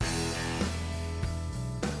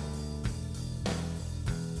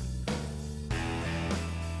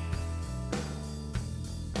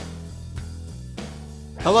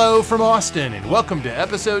Hello from Austin, and welcome to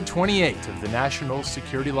episode 28 of the National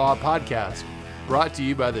Security Law Podcast, brought to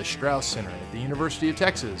you by the Strauss Center at the University of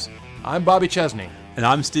Texas. I'm Bobby Chesney. And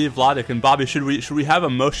I'm Steve Vladeck. And Bobby, should we have a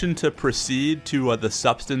motion to proceed to the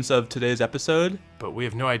substance of today's episode? But we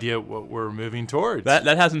have no idea what we're moving towards. That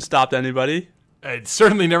hasn't stopped anybody. It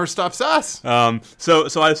certainly never stops us.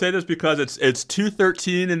 So I say this because it's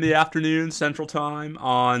 2:13 in the afternoon Central Time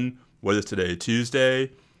on, what is today,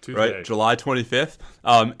 Tuesday. Right, July 25th.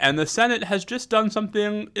 And the Senate has just done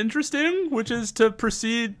something interesting, which is to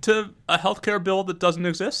proceed to a healthcare bill that doesn't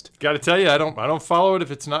exist. Got to tell you, I don't follow it if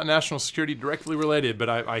it's not national security directly related, but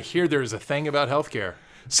I hear there's a thing about healthcare.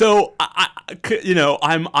 So I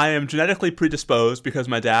am genetically predisposed because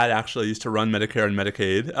my dad actually used to run Medicare and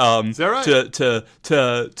Medicaid. Is that right?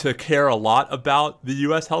 To care a lot about the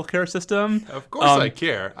U.S. healthcare system. Of course I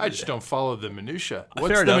care. I just don't follow the minutia.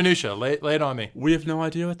 What's the minutia? Lay it on me. We have no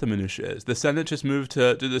idea what the minutia is. The Senate just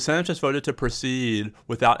voted to proceed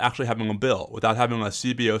without actually having a bill, without having a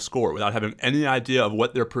CBO score, without having any idea of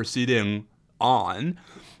what they're proceeding on.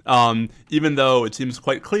 Even though it seems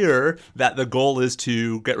quite clear that the goal is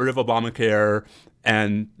to get rid of Obamacare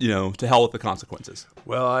and, to hell with the consequences.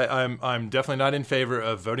 Well, I'm definitely not in favor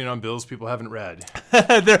of voting on bills people haven't read.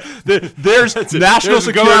 There's national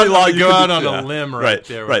security law. You go out on a limb right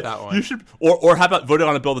there with that one. You should, or how about voting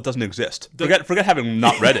on a bill that doesn't exist? Forget having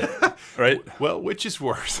not read it, right? Well, which is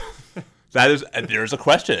worse? There's a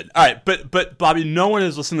question. All right, but Bobby, no one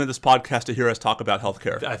is listening to this podcast to hear us talk about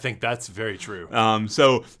healthcare. I think that's very true.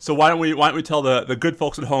 So why don't we tell the good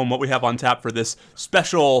folks at home what we have on tap for this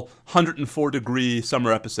special 104-degree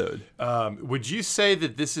summer episode? Would you say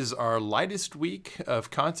that this is our lightest week of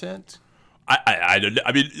content? I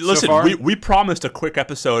mean, listen, so we promised a quick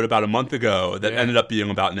episode about a month ago that ended up being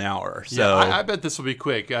about an hour. So yeah, I bet this will be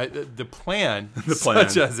quick. The plan,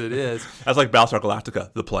 such as it is. That's like Battlestar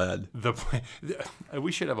Galactica, the plan.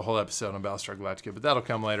 We should have a whole episode on Battlestar Galactica, but that'll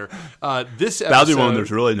come later. This episode, that'll be one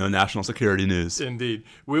there's really no national security news. Indeed.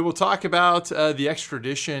 We will talk about the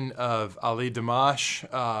extradition of Ali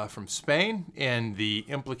Damache from Spain and the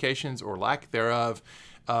implications or lack thereof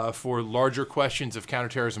for larger questions of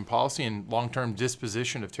counterterrorism policy and long-term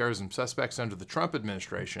disposition of terrorism suspects under the Trump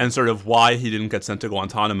administration. And sort of why he didn't get sent to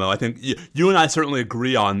Guantanamo. I think you and I certainly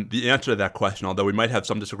agree on the answer to that question, although we might have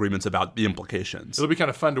some disagreements about the implications. It'll be kind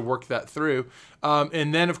of fun to work that through.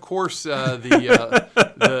 And then, of course, the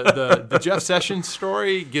Jeff Sessions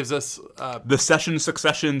story gives us... the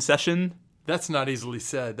succession session? That's not easily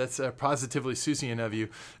said. That's positively Seussian of you.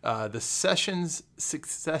 The Sessions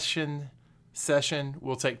succession session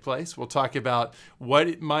will take place. We'll talk about what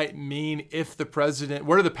it might mean if the president,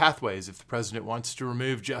 what are the pathways if the president wants to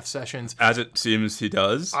remove Jeff Sessions? As it seems he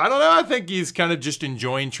does. I don't know. I think he's kind of just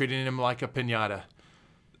enjoying treating him like a piñata.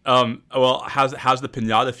 Well, how's the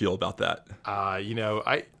piñata feel about that?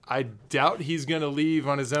 I doubt he's going to leave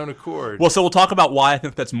on his own accord. Well, so we'll talk about why I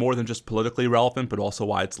think that's more than just politically relevant, but also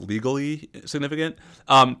why it's legally significant.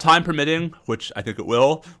 Time permitting, which I think it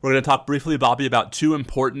will, we're going to talk briefly, Bobby, about two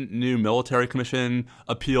important new military commission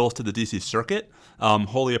appeals to the D.C. Circuit,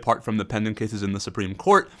 wholly apart from the pending cases in the Supreme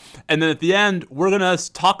Court. And then at the end, we're going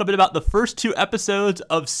to talk a bit about the first two episodes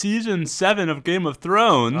of Season 7 of Game of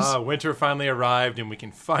Thrones. Winter finally arrived, and we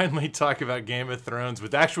can finally talk about Game of Thrones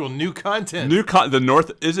with actual new content. The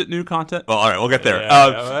North... Is it new content? Well, all right, we'll get there.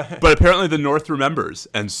 But apparently the North remembers,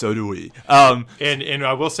 and so do we. And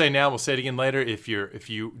I will say now, we'll say it again later, if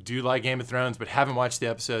you do like Game of Thrones but haven't watched the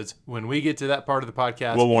episodes, when we get to that part of the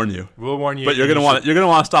podcast, we'll warn you. But you're gonna want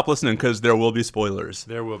to stop listening because there will be spoilers.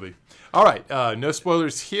 There will be. All right, no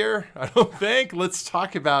spoilers here, I don't think. Let's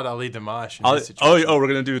talk about Ali Damache. We're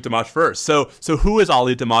gonna do Damache first. So who is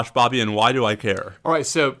Ali Damache, Bobby, and why do I care? All right,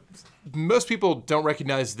 so most people don't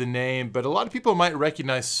recognize the name, but a lot of people might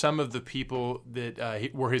recognize some of the people that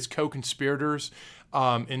were his co-conspirators.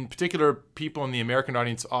 In particular, people in the American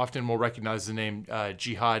audience often will recognize the name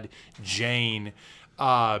Jihad Jain.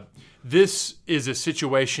 This is a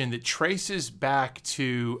situation that traces back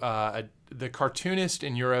to the cartoonist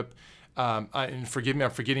in Europe, and forgive me,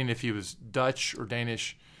 I'm forgetting if he was Dutch or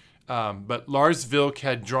Danish, but Lars Vilk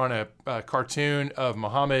had drawn a cartoon of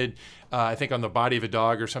Muhammad, I think on the body of a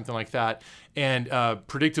dog or something like that. And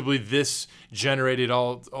predictably, this generated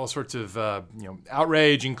all sorts of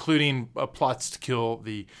outrage, including plots to kill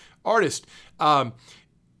the artist. Back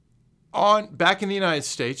in the United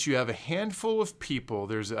States, you have a handful of people.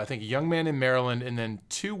 There's, I think, a young man in Maryland, and then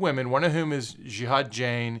two women, one of whom is Jihad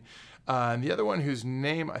Jain, and the other one whose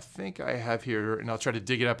name I think I have here, and I'll try to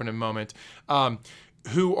dig it up in a moment,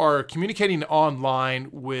 who are communicating online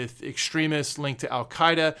with extremists linked to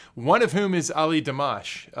Al-Qaeda, one of whom is Ali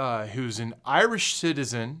Damache, who's an Irish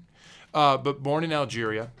citizen, but born in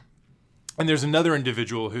Algeria. And there's another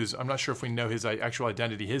individual who's, I'm not sure if we know his actual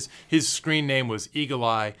identity. His screen name was Eagle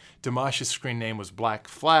Eye. Damache's screen name was Black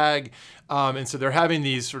Flag. And so they're having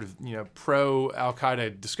these sort of,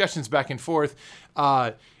 pro-Al-Qaeda discussions back and forth.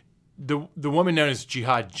 The woman known as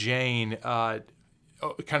Jihad Jane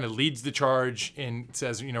kind of leads the charge and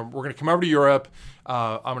says, we're going to come over to Europe.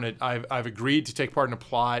 I've agreed to take part in a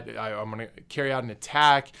plot. I'm going to carry out an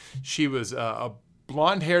attack. She was a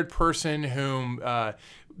blonde-haired person whom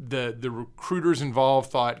the recruiters involved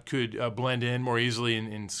thought could blend in more easily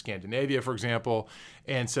in Scandinavia, for example.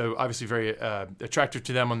 And so obviously very attractive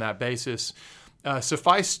to them on that basis.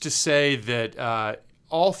 Suffice to say that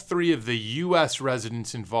all three of the U.S.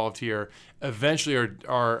 residents involved here eventually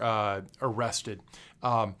are arrested.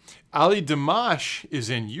 Ali Damache is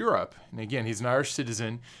in Europe, and again, he's an Irish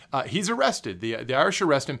citizen. He's arrested. The Irish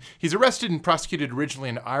arrest him. He's arrested and prosecuted originally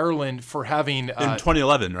in Ireland for having in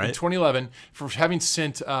 2011, right? In 2011, for having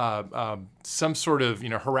sent some sort of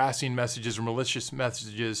harassing messages or malicious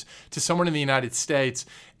messages to someone in the United States,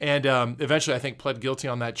 and eventually, I think, pled guilty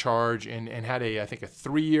on that charge and had a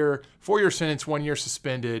 4-year sentence, 1 year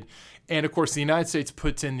suspended. And of course, the United States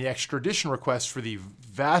puts in the extradition request for the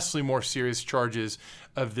vastly more serious charges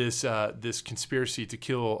of this conspiracy to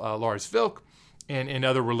kill Lars Vilk and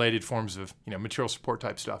other related forms of material support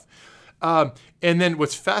type stuff. And then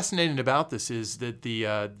what's fascinating about this is that the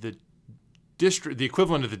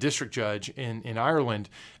equivalent of the district judge in Ireland,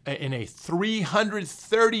 in a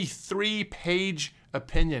 333-page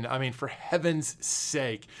opinion, I mean, for heaven's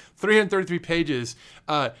sake, 333 pages,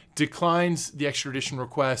 declines the extradition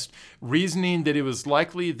request, reasoning that it was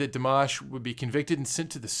likely that Damache would be convicted and sent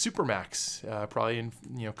to the SuperMax, probably in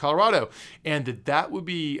Colorado, and that would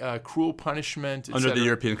be cruel punishment under the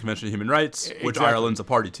European Convention of Human Rights, which Ireland's a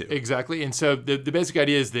party to. Exactly, and so the basic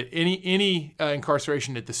idea is that any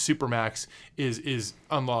incarceration at the SuperMax is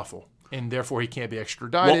unlawful. And therefore, he can't be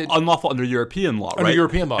extradited. Well, unlawful under European law, right? Under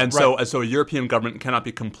European law, and right. So a European government cannot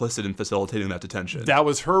be complicit in facilitating that detention. That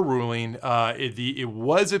was her ruling. It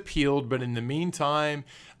was appealed, but in the meantime,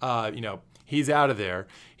 he's out of there.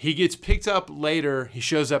 He gets picked up later. He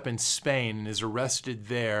shows up in Spain and is arrested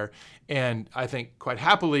there. And I think quite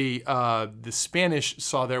happily, the Spanish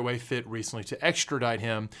saw their way fit recently to extradite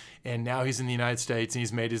him. And now he's in the United States, and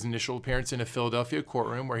he's made his initial appearance in a Philadelphia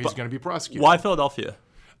courtroom where he's going to be prosecuted. Why Philadelphia?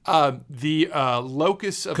 The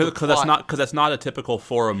locus of the plot, because that's not a typical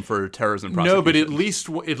forum for terrorism prosecution. No, but at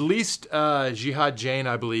least Jihad Jane,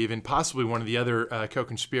 I believe, and possibly one of the other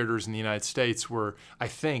co-conspirators in the United States were, I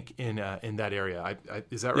think, in that area.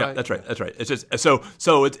 Is that right? Yeah, that's right. It's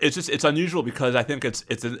just it's unusual because I think it's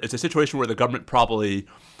a situation where the government probably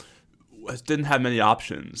didn't have many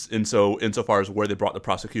options insofar as where they brought the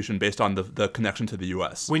prosecution based on the connection to the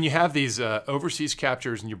U.S. When you have these overseas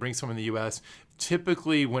captures and you bring someone in the U.S.,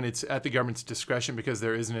 typically when it's at the government's discretion because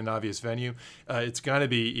there isn't an obvious venue, it's going to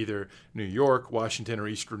be either New York, Washington, or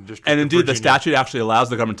Eastern District. And indeed, Virginia. the statute actually allows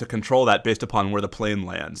the government to control that based upon where the plane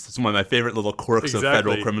lands. It's one of my favorite little quirks of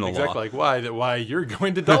federal criminal law. Exactly. Like why you're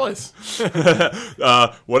going to Dulles?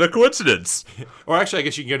 What a coincidence. Or actually, I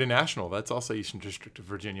guess you can go to National. That's also Eastern District of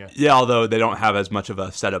Virginia. Yeah, although they don't have as much of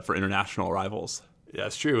a setup for international arrivals. Yeah,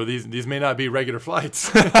 it's true. These may not be regular flights.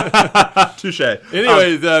 Touche.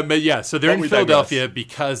 Anyway, but yeah, so they're in Philadelphia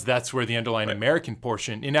because that's where the underlying American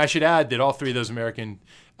portion. And I should add that all three of those American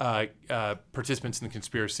participants in the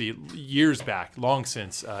conspiracy years back, long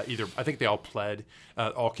since, I think they all pled,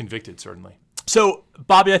 all convicted, certainly. So,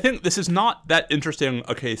 Bobby, I think this is not that interesting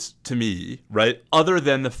a case to me, right? Other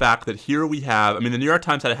than the fact that here we have, the New York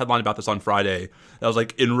Times had a headline about this on Friday that was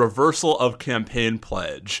like, in reversal of campaign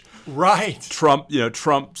pledge. Right. Trump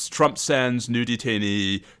sends new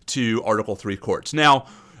detainee to Article 3 courts. Now,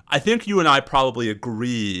 I think you and I probably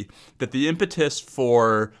agree that the impetus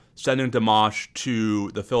for sending Damache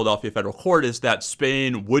to the Philadelphia federal court is that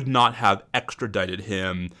Spain would not have extradited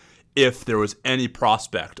him if there was any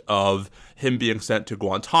prospect of him being sent to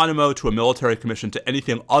Guantanamo, to a military commission, to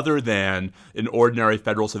anything other than an ordinary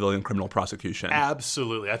federal civilian criminal prosecution.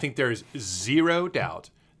 Absolutely. I think there's zero doubt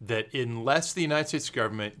that unless the United States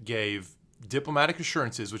government gave diplomatic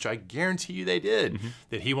assurances, which I guarantee you they did,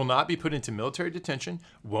 that he will not be put into military detention,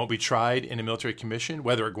 won't be tried in a military commission,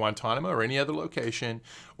 whether at Guantanamo or any other location,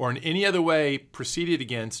 or in any other way proceeded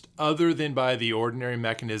against other than by the ordinary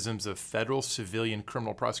mechanisms of federal civilian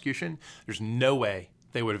criminal prosecution, there's no way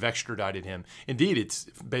they would have extradited him. Indeed, it's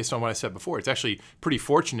based on what I said before. It's actually pretty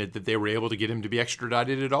fortunate that they were able to get him to be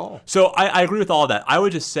extradited at all. So I agree with all of that. I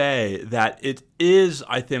would just say that it is,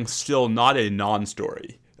 I think, still not a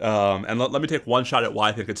non-story. And let me take one shot at why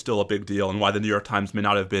I think it's still a big deal and why the New York Times may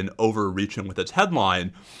not have been overreaching with its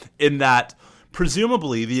headline, in that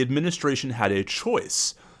presumably the administration had a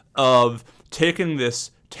choice of taking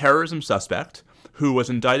this terrorism suspect who was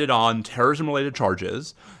indicted on terrorism-related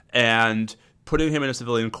charges and putting him in a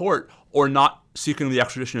civilian court, or not seeking the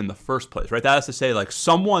extradition in the first place, right? That is to say, like,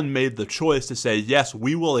 someone made the choice to say, yes,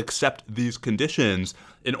 we will accept these conditions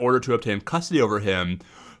in order to obtain custody over him.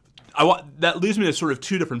 That leads me to sort of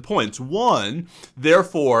two different points. One,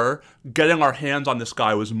 therefore, getting our hands on this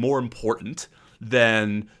guy was more important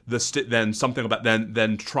than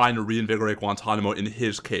than trying to reinvigorate Guantanamo in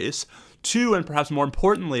his case. Two, and perhaps more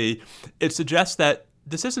importantly, it suggests that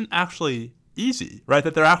this isn't actually easy, right?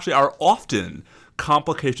 That there actually are often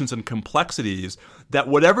complications and complexities that,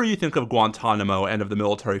 whatever you think of Guantanamo and of the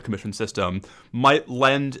military commission system, might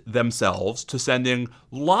lend themselves to sending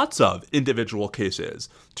lots of individual cases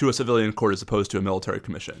to a civilian court as opposed to a military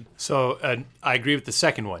commission. So I agree with the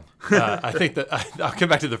second one. I think that I'll come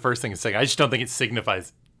back to the first thing in a second. I just don't think it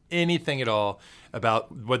signifies anything at all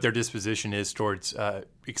about what their disposition is towards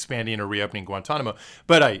expanding or reopening Guantanamo.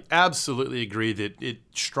 But I absolutely agree that it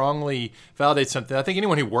strongly validates something. I think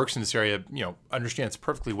anyone who works in this area, understands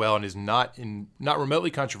perfectly well and is not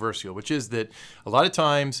remotely controversial, which is that a lot of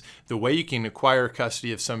times the way you can acquire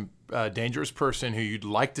custody of some dangerous person who you'd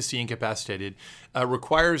like to see incapacitated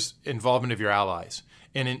requires involvement of your allies.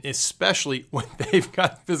 And especially when they've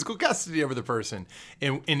got physical custody over the person.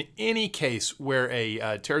 In any case where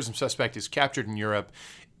a terrorism suspect is captured in Europe,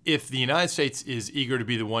 if the United States is eager to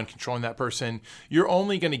be the one controlling that person, you're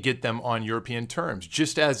only going to get them on European terms.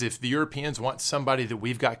 Just as if the Europeans want somebody that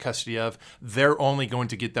we've got custody of, they're only going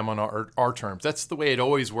to get them on our terms. That's the way it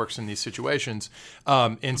always works in these situations.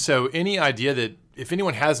 And so any idea that, if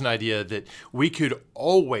anyone has an idea that we could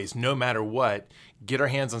always, no matter what, get our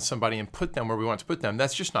hands on somebody and put them where we want to put them,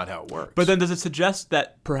 that's just not how it works. But then does it suggest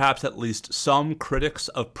that perhaps at least some critics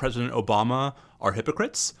of President Obama are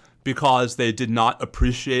hypocrites because they did not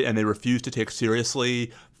appreciate and they refused to take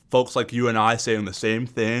seriously folks like you and I saying the same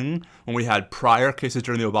thing when we had prior cases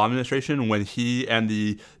during the Obama administration, when he and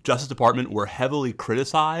the Justice Department were heavily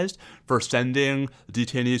criticized for sending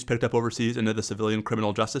detainees picked up overseas into the civilian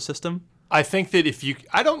criminal justice system? I think that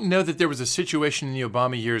I don't know that there was a situation in the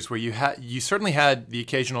Obama years where you certainly had the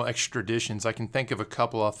occasional extraditions. I can think of a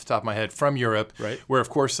couple off the top of my head from Europe, right, where of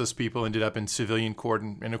course those people ended up in civilian court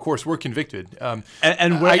and of course were convicted.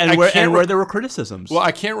 Where there were criticisms. Well,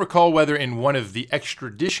 I can't recall whether in one of the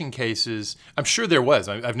extradition cases, I'm sure there was.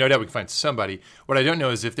 I've no doubt we can find somebody. What I don't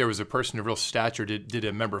know is if there was a person of real stature. Did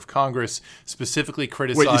a member of Congress specifically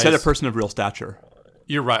criticize? Wait, you said a person of real stature.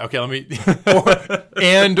 You're right. Okay, let me.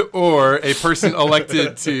 or a person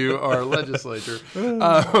elected to our legislature. We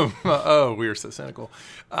are so cynical.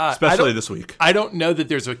 Especially this week. I don't know that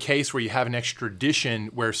there's a case where you have an extradition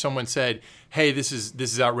where someone said, "Hey, this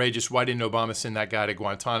is outrageous. Why didn't Obama send that guy to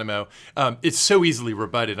Guantanamo?" It's so easily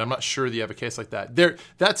rebutted. I'm not sure that you have a case like that.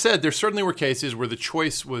 That said, there certainly were cases where the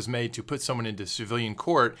choice was made to put someone into civilian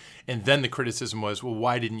court, and then the criticism was, "Well,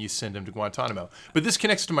 why didn't you send him to Guantanamo?" But this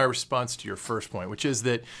connects to my response to your first point, which is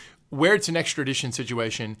that where it's an extradition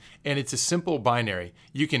situation and it's a simple binary,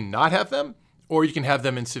 you can not have them, or you can have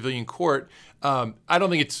them in civilian court. I don't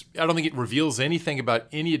think it reveals anything about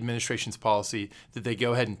any administration's policy that they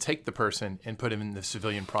go ahead and take the person and put him in the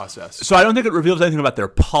civilian process. So I don't think it reveals anything about their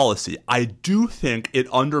policy. I do think it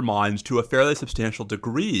undermines, to a fairly substantial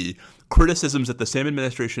degree, criticisms that the same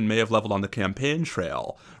administration may have leveled on the campaign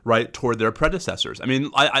trail, right, toward their predecessors. I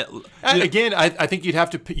mean, I think you'd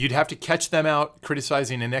have to catch them out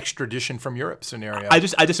criticizing an extradition from Europe scenario. I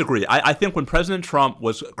disagree. I think when President Trump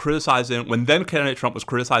was criticizing, when then candidate Trump was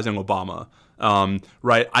criticizing Obama,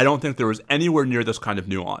 right, I don't think there was anywhere near this kind of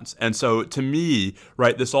nuance. And so to me,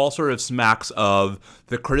 right, this all sort of smacks of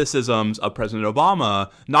the criticisms of President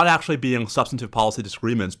Obama not actually being substantive policy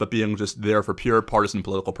disagreements, but being just there for pure partisan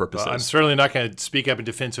political purposes. I'm certainly not going to speak up in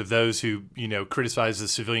defense of those who, criticize the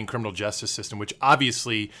civilian criminal justice system, which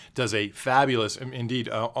obviously does a fabulous, indeed,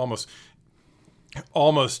 almost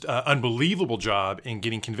unbelievable job in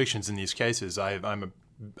getting convictions in these cases.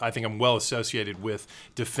 I think I'm well associated with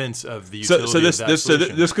defense of the utility of that solution.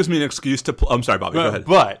 So this gives me an excuse to. I'm sorry, Bobby. Go ahead.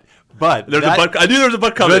 But there's a but. I knew there was a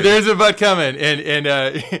but coming. But there's a but coming,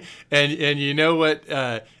 and you know what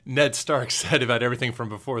Ned Stark said about everything from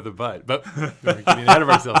before the but. But we're getting ahead of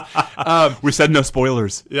ourselves. We said no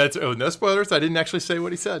spoilers. No spoilers. I didn't actually say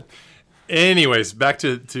what he said. Anyways, back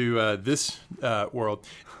to this world.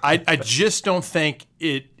 I just don't think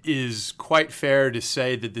it is quite fair to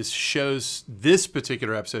say that this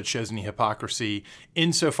particular episode shows any hypocrisy,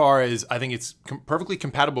 insofar as I think it's perfectly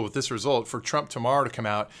compatible with this result for Trump tomorrow to come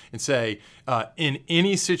out and say, in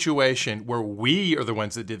any situation where we are the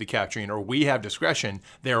ones that did the capturing or we have discretion,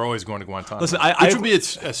 they're always going to Guantanamo. Listen, which would be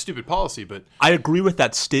a stupid policy, but I agree with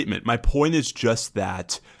that statement. My point is just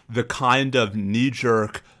that the kind of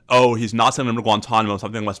knee-jerk, oh, he's not sending him to Guantanamo,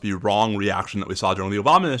 something must be wrong reaction that we saw during the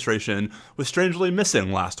Obama administration was strangely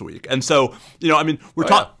missing last week. And so, I mean, we're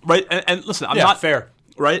talking, right? And listen, I'm not fair.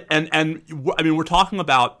 Right? And I mean, we're talking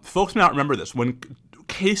about, folks may not remember this, when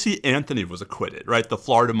Casey Anthony was acquitted, right? The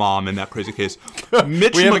Florida mom in that crazy case.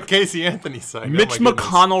 We have a Casey Anthony side. Mitch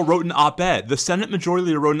McConnell wrote an op-ed. The Senate Majority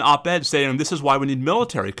Leader wrote an op-ed saying this is why we need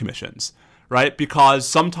military commissions. Right? Because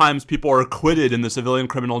sometimes people are acquitted in the civilian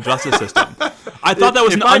criminal justice system. I thought that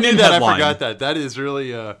was an Onion headline. I forgot that. That is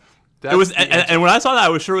really... it was, and when I saw that, I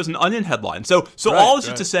was sure it was an Onion headline. So all this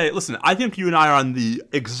is to say, listen, I think you and I are on the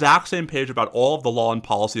exact same page about all of the law and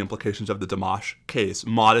policy implications of the Damache case,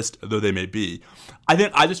 modest though they may be. I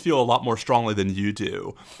think I just feel a lot more strongly than you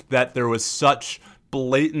do that there was such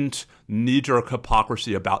blatant knee-jerk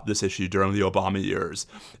hypocrisy about this issue during the Obama years,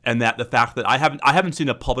 and that the fact that I haven't seen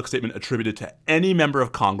a public statement attributed to any member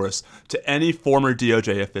of Congress, to any former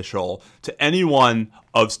DOJ official, to anyone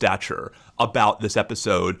of stature about this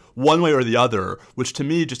episode, one way or the other, which to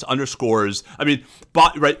me just underscores, I mean,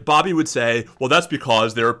 Bobby would say, well, that's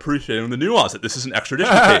because they're appreciating the nuance that this is an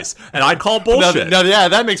extradition case. And I call bullshit. No,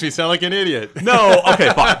 that makes me sound like an idiot. No, okay,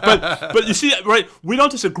 fine. But you see, right, we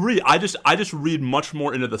don't disagree. I just read much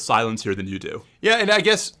more into the silence here than you do. Yeah, and I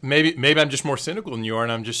guess maybe I'm just more cynical than you are,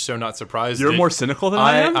 and I'm just so not surprised. You're more cynical than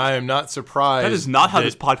I am? I am not surprised. That is not how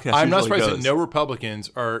this podcast I'm not usually surprised goes. that no Republicans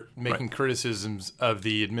are making criticisms of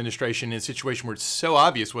the administration in a situation where it's so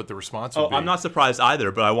obvious what the response will be. I'm not surprised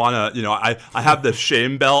either, but I want to, I have the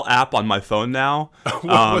Shame Bell app on my phone now.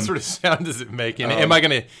 What sort of sound does it make? And am I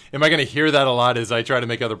gonna hear that a lot as I try to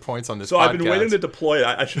make other points on this podcast? So I've been waiting to deploy it.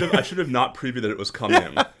 I should have not previewed that it was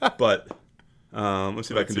coming, but let's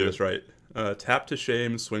see if I can do this right. Tap to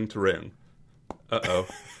shame, swing to ring. Uh-oh.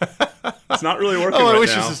 It's not really working right now. I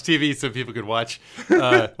wish this was TV so people could watch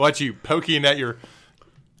you poking at your...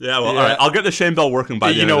 Yeah, well, all right. I'll get the shame bell working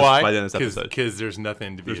by the end of this episode. Because there's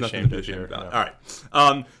nothing to be ashamed of here. No. All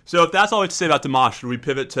right. So if that's all we have to say about Damache, should we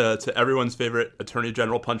pivot to everyone's favorite Attorney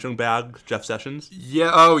General punching bag, Jeff Sessions?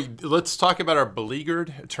 Yeah. Let's talk about our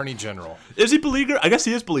beleaguered Attorney General. Is he beleaguered? I guess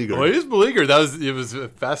he is beleaguered. Well, he is beleaguered. It was a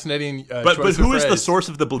fascinating But who is the source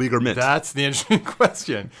of the beleaguerment? That's the interesting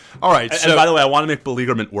question. All right. And by the way, I want to make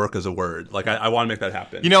beleaguerment work as a word. Like, I want to make that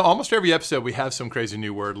happen. Almost every episode we have some crazy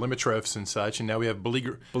new word, limitrophs and such, and now we have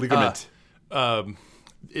beleaguerment.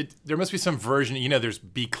 There must be some version. There's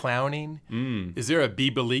be clowning. Is there a be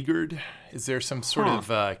beleaguered? Is there some sort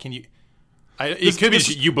of? Can you? It could be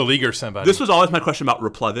you beleaguer somebody. This was always my question about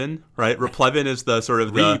replevin, right? Replevin is the sort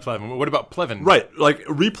of replevin. What about plevin? Right, like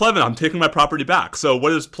replevin. I'm taking my property back. So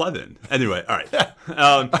what is plevin? Anyway, all right.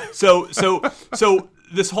 So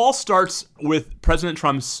this all starts with President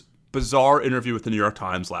Trump's bizarre interview with the New York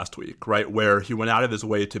Times last week, right, where he went out of his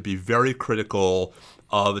way to be very critical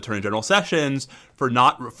of Attorney General Sessions for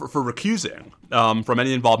recusing from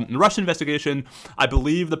any involvement in the Russia investigation. I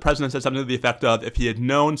believe the president said something to the effect of, if he had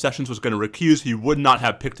known Sessions was going to recuse, he would not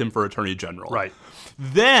have picked him for Attorney General. Right.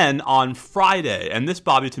 Then on Friday, and this,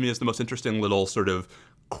 Bobby, to me is the most interesting little sort of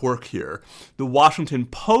quirk here, the Washington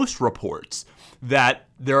Post reports that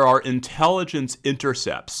there are intelligence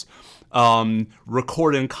intercepts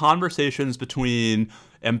recording conversations between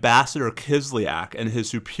Ambassador Kislyak and his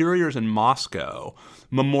superiors in Moscow,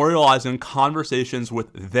 memorializing conversations with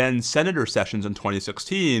then Senator Sessions in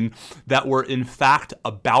 2016 that were in fact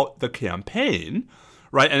about the campaign,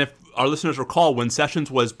 right? And if our listeners recall, when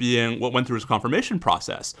Sessions went through his confirmation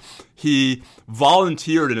process, he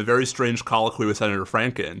volunteered in a very strange colloquy with Senator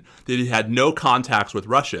Franken that he had no contacts with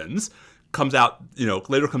Russians.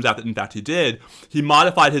 Later comes out that in fact he did. He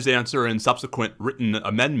modified his answer in subsequent written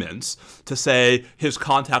amendments to say his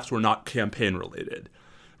contacts were not campaign related.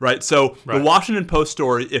 Right? So the Washington Post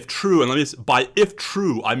story, if true, and by if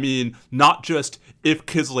true, I mean not just if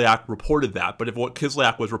Kislyak reported that, but if what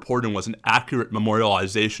Kislyak was reporting was an accurate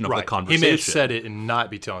memorialization of the conversation. He may have said it and not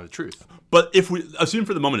be telling the truth. But if we assume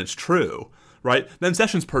for the moment it's true, right, then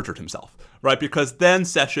Sessions perjured himself, right? Because then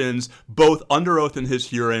Sessions, both under oath in his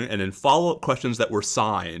hearing and in follow-up questions that were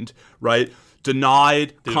signed, right,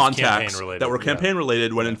 denied contacts that were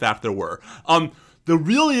campaign-related when in fact there were. The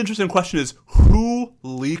really interesting question is, who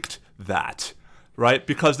leaked that? right?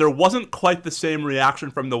 Because there wasn't quite the same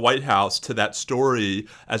reaction from the White House to that story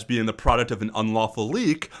as being the product of an unlawful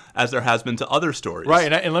leak as there has been to other stories.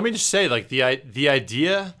 Right, and let me just say, like, the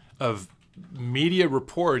idea of media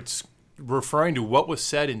reports referring to what was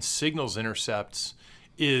said in signals intercepts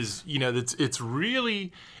is, it's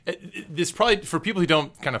really, this probably, for people who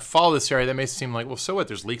don't kind of follow this area, that may seem like, well, so what?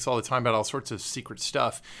 There's leaks all the time about all sorts of secret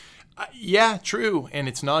stuff. Yeah, true. And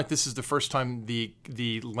it's not like this is the first time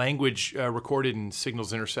the language recorded in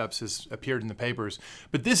signals intercepts has appeared in the papers.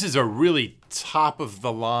 But this is a really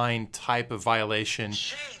top-of-the-line type of violation.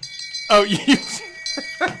 Shame. Oh, you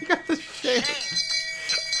got the shame.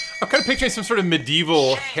 I'm kind of picturing some sort of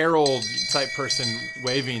medieval herald-type person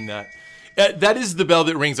waving that. That is the bell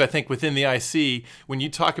that rings, I think, within the IC when you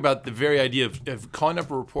talk about the very idea of calling up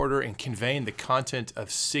a reporter and conveying the content of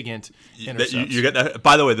SIGINT intercepts. You get that.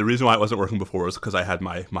 By the way, the reason why it wasn't working before was because I had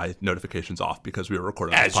my notifications off because we were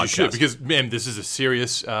recording this podcast. As you should, because, man, this is a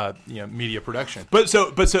serious media production.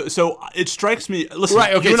 So it strikes me. Listen,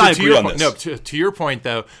 right? Okay. You and So I agree on this. No, to your point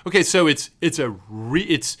though. Okay, so it's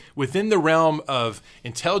within the realm of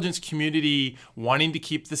intelligence community wanting to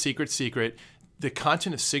keep the secret. The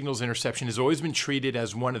content of signals interception has always been treated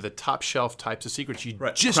as one of the top shelf types of secrets. You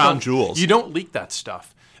just crown jewels. You don't leak that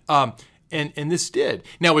stuff. And this did.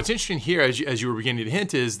 Now, what's interesting here, as you were beginning to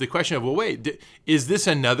hint, is the question of, well, wait, is this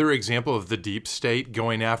another example of the deep state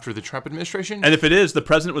going after the Trump administration? And if it is, the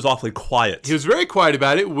president was awfully quiet. He was very quiet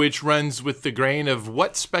about it, which runs with the grain of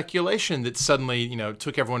what speculation that suddenly,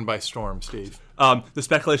 took everyone by storm, Steve? The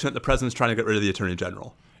speculation that the president's trying to get rid of the attorney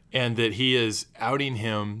general. And that he is outing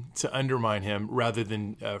him to undermine him rather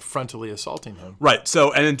than frontally assaulting him. Right.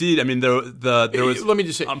 So, and indeed, I mean, there was. Let me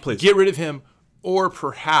just say, please. Get rid of him, or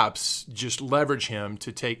perhaps just leverage him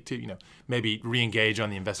to maybe re-engage on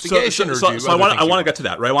the investigation. So I want to get to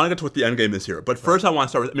that, right? I want to get to what the end game is here. But first, I want to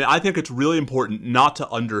start with. I mean, I think it's really important not to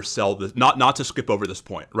undersell this, not to skip over this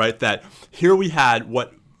point, right? That here we had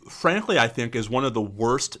what, frankly, I think is one of the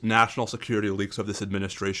worst national security leaks of this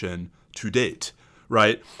administration to date.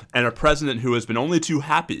 Right? And a president who has been only too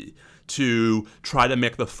happy to try to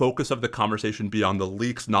make the focus of the conversation be on the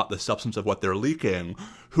leaks, not the substance of what they're leaking,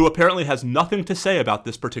 who apparently has nothing to say about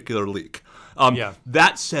this particular leak.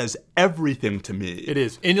 That says everything to me. It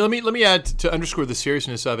is. And let me add to underscore the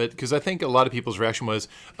seriousness of it, because I think a lot of people's reaction was,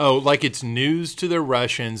 oh, like it's news to the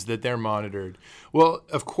Russians that they're monitored. Well,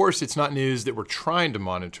 of course, it's not news that we're trying to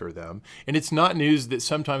monitor them, and it's not news that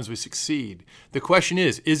sometimes we succeed. The question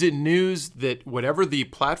is it news that whatever the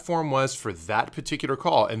platform was for that particular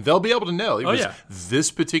call, and they'll be able to know it was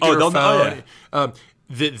this particular phone,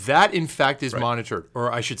 that in fact is monitored,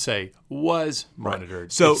 or I should say was monitored.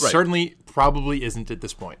 Right. So it certainly probably isn't at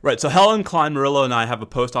this point. Right. So Helen Klein-Murillo and I have a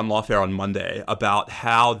post on Lawfare on Monday about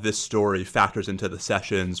how this story factors into the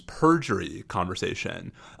Sessions perjury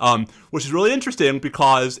conversation, which is really interesting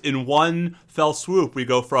because in one fell swoop, we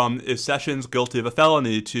go from is Sessions guilty of a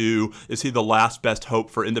felony to is he the last best hope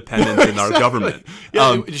for independence in our government?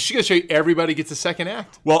 Yeah, she's going to show you everybody gets a second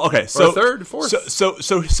act. Well, okay. So or a third, fourth.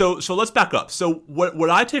 So let's back up. So what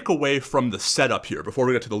I take away from the setup here before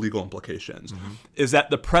we get to the legal implications is that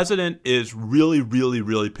the president is really, really,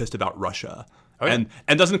 really pissed about Russia and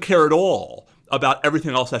doesn't care at all about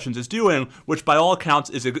everything else Sessions is doing, which by all accounts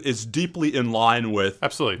is deeply in line with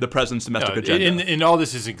the president's domestic agenda. And all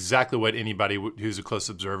this is exactly what anybody who's a close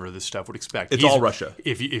observer of this stuff would expect. It's all Russia.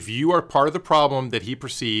 If you are part of the problem that he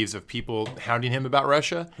perceives of people hounding him about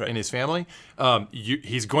Russia and his family,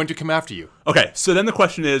 he's going to come after you. Okay, so then the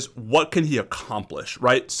question is, what can he accomplish,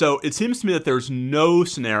 right? So it seems to me that there's no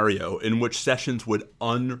scenario in which Sessions would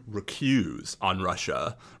unrecuse on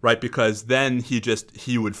Russia, right? Because then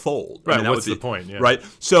he would fold. Right, I mean, what's the point? Yeah. Right?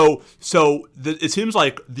 So it seems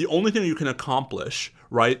like the only thing you can accomplish,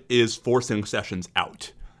 right, is forcing Sessions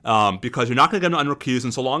out. Because you're not going to get him unrecused,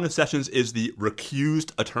 and so long as Sessions is the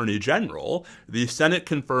recused Attorney General, the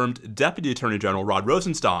Senate-confirmed Deputy Attorney General Rod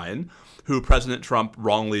Rosenstein, who President Trump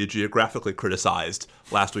wrongly geographically criticized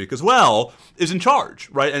last week as well, is in charge,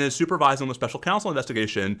 right, and is supervising the special counsel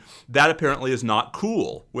investigation. That apparently is not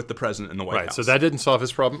cool with the president in the White House. Right, so that didn't solve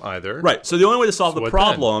his problem either. Right, so the only way to solve the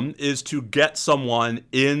problem is to get someone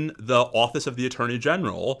in the office of the Attorney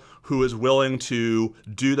General who is willing to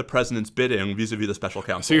do the president's bidding vis-a-vis the special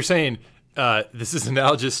counsel. So you're saying this is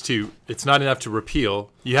analogous to it's not enough to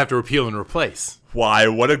repeal, you have to repeal and replace. Why,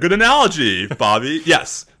 what a good analogy, Bobby.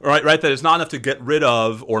 Yes, right, that it's not enough to get rid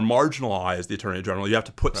of or marginalize the Attorney General. You have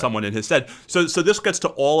to put someone in his stead. So this gets to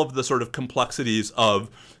all of the sort of complexities of,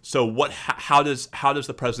 how does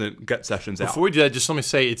the president get Sessions out? Before we do that, just let me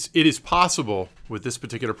say it is possible with this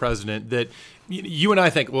particular president that you and I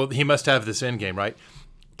think, well, he must have this end game, right?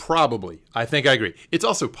 Probably. I think I agree. It's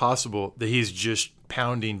also possible that he's just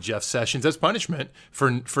pounding Jeff Sessions as punishment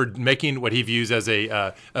for making what he views as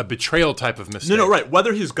a betrayal type of mistake. No, right.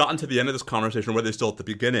 Whether he's gotten to the end of this conversation or whether he's still at the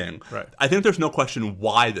beginning, right. I think there's no question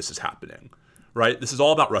why this is happening, right? This is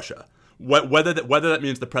all about Russia. Whether that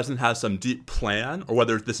means the president has some deep plan or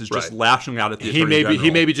whether this is just lashing out at the attorney general.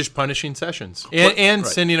 He may be just punishing Sessions and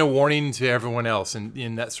sending a warning to everyone else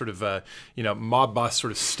in that sort of mob boss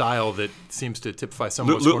sort of style that seems to typify some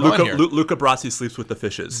of what's going on here. Luca Brasi sleeps with the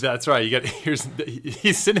fishes. That's right.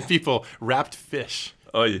 He's sending people wrapped fish.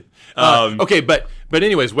 Oh, yeah. Okay, but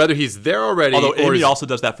anyways, whether he's there already, although Amy also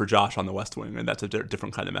does that for Josh on The West Wing, and that's a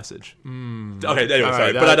different kind of message. Okay, anyway, all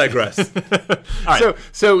sorry, right, but I digress. All right.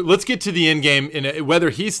 So let's get to the end game, and whether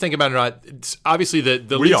he's thinking about it or not. It's obviously,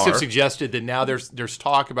 the leaks have suggested that now there's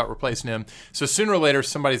talk about replacing him. So sooner or later,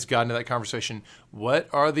 somebody's gotten to that conversation. What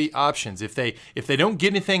are the options if they don't get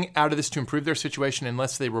anything out of this to improve their situation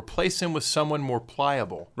unless they replace him with someone more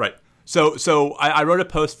pliable? Right. So I wrote a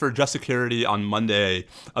post for Just Security on Monday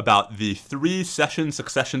about the 3 session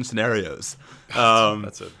succession scenarios.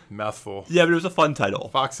 That's a mouthful. Yeah, but it was a fun title.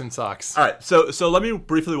 Fox and Socks. All right, so let me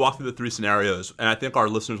briefly walk through the 3 scenarios, and I think our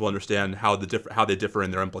listeners will understand how they differ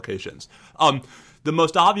in their implications. The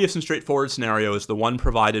most obvious and straightforward scenario is the one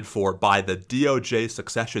provided for by the DOJ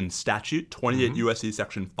succession statute, 28 U.S.C.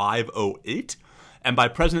 Section 508. And by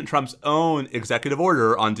President Trump's own executive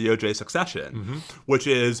order on DOJ succession, which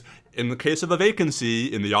is, in the case of a vacancy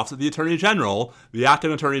in the Office of the Attorney General, the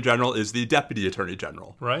acting Attorney General is the Deputy Attorney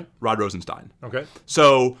General, right? Rod Rosenstein. Okay.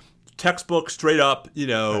 So textbook, straight up,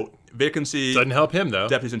 vacancy. Doesn't help him, though.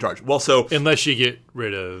 Deputy's in charge. Well, so unless you get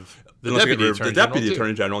rid of the Deputy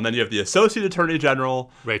Attorney General, and then you have the Associate Attorney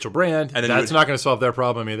General, Rachel Brand, and then that's not going to solve their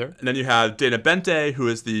problem either. And then you have Dana Bente, who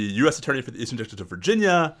is the U.S. Attorney for the Eastern District of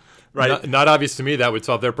Virginia. Right. Not obvious to me that would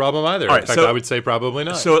solve their problem either. Right, in fact, I would say probably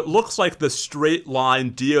not. So it looks like the straight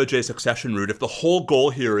line DOJ succession route, if the whole goal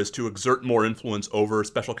here is to exert more influence over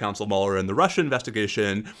Special Counsel Mueller and the Russia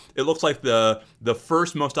investigation, it looks like the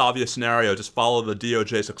first most obvious scenario, just follow the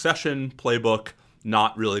DOJ succession playbook,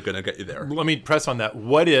 not really going to get you there. Let me press on that.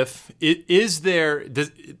 What if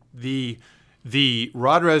the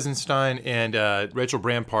Rod Rosenstein and Rachel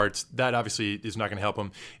Brand parts, that obviously is not going to help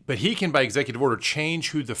him. But he can, by executive order,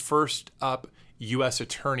 change who the first up U.S.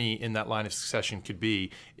 attorney in that line of succession could be.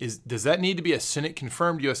 Does that need to be a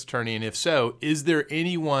Senate-confirmed U.S. attorney? And if so, is there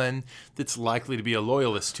anyone that's likely to be a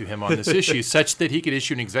loyalist to him on this issue, such that he could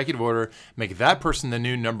issue an executive order, make that person the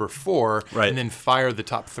new number 4, and then fire the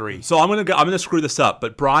top 3? So I'm gonna screw this up,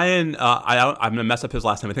 but Brian, I'm gonna mess up his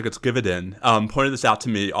last name. I think it's Gividen, pointed this out to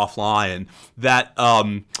me offline that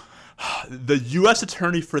the U.S.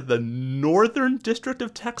 attorney for the Northern District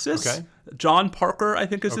of Texas, John Parker, I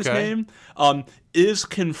think is his name, is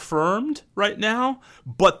confirmed right now,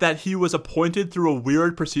 but that he was appointed through a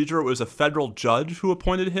weird procedure. It was a federal judge who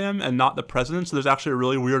appointed him and not the president. So there's actually a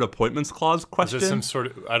really weird appointments clause question. Is there some sort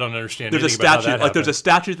of, I don't understand. There's a statute, there's a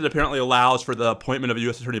statute that apparently allows for the appointment of a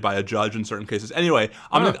U.S. attorney by a judge in certain cases. Anyway,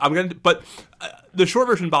 but the short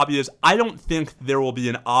version, Bobby, is I don't think there will be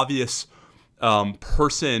an obvious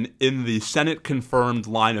person in the Senate-confirmed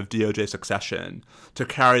line of DOJ succession to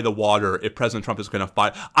carry the water if President Trump is going to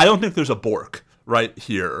fight. I don't think there's a Bork right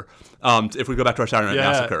here, if we go back to our Saturday Night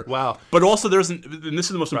Massacre. Wow. But also and this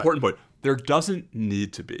is the most important point, there doesn't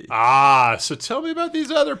need to be. So tell me about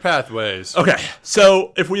these other pathways. Okay,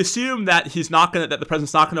 so if we assume that that the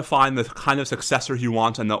president's not going to find the kind of successor he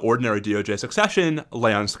wants in the ordinary DOJ succession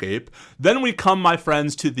landscape, then we come, my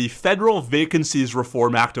friends, to the Federal Vacancies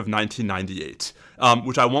Reform Act of 1998,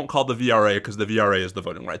 which I won't call the VRA because the VRA is the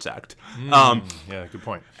Voting Rights Act. Yeah, good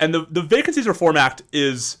point. And the Vacancies Reform Act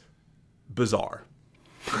is bizarre.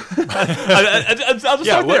 I'll just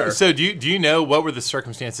start there. So do you know what were the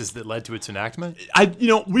circumstances that led to its enactment?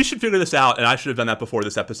 We should figure this out, and I should have done that before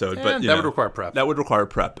this episode. But that would require prep. That would require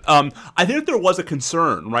prep. I think there was a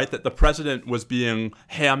concern, right, that the president was being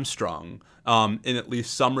hamstrung in at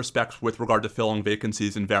least some respects with regard to filling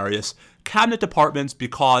vacancies in various cabinet departments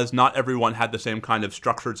because not everyone had the same kind of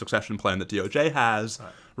structured succession plan that DOJ has.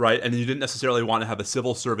 Right, and you didn't necessarily want to have a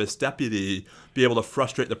civil service deputy be able to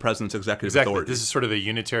frustrate the president's executive authority. This is sort of a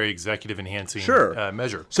unitary executive enhancing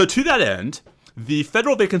measure. So to that end, The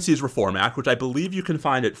Federal Vacancies Reform Act, which I believe you can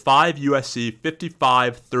find at 5 U.S.C.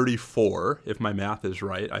 5534, if my math is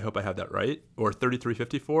right. I hope I have that right. Or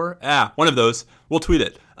 3354? One of those. We'll tweet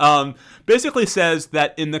it. Basically says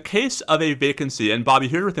that in the case of a vacancy, and Bobby,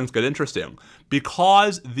 here's where things get interesting,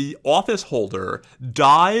 because the office holder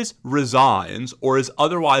dies, resigns, or is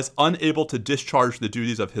otherwise unable to discharge the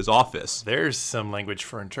duties of his office. There's some language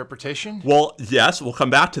for interpretation. Well, yes, we'll come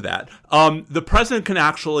back to that. The president can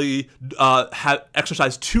actually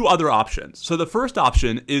exercise two other options. So the first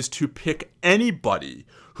option is to pick anybody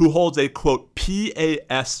who holds a, quote,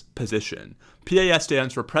 PAS position. PAS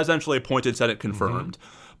stands for Presidentially Appointed Senate Confirmed.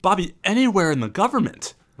 Bobby, anywhere in the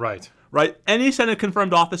government. Right. Any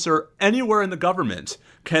Senate-confirmed officer anywhere in the government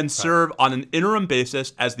can serve on an interim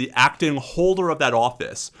basis as the acting holder of that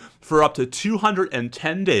office for up to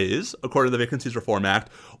 210 days, according to the Vacancies Reform Act,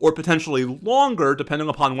 or potentially longer, depending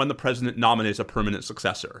upon when the president nominates a permanent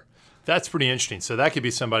successor. That's pretty interesting. So that could be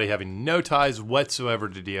somebody having no ties whatsoever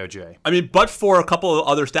to DOJ. I mean, but for a couple of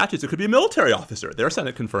other statutes, it could be a military officer. They're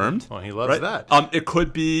Senate confirmed. Well, he loves that. It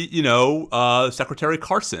could be, Secretary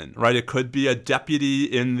Carson, right? It could be a deputy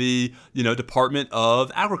in the, Department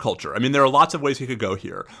of Agriculture. I mean, there are lots of ways he could go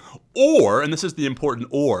here. Or, and this is the important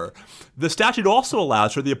or, the statute also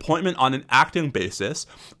allows for the appointment on an acting basis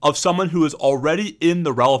of someone who is already in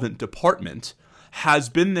the relevant department, has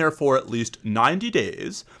been there for at least 90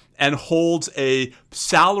 days, and holds a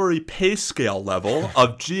salary pay scale level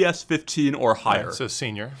of GS-15 or higher. Right, so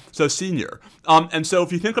senior. And so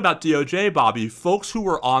if you think about DOJ, Bobby, folks who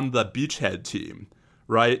were on the beachhead team,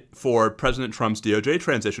 right, for President Trump's DOJ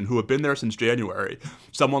transition, who have been there since January,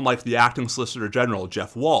 someone like the acting Solicitor General,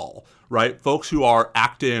 Jeff Wall, right, folks who are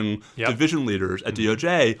acting division leaders at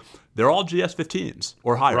DOJ, they're all GS-15s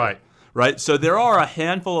or higher. Right. So there are a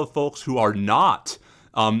handful of folks who are not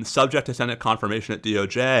subject to Senate confirmation at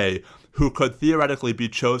DOJ, who could theoretically be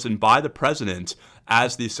chosen by the president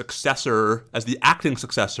as the successor, as the acting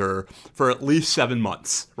successor, for at least 7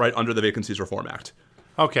 months, right, under the Vacancies Reform Act.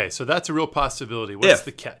 Okay, so that's a real possibility. What's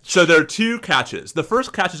the catch? So there are two catches. The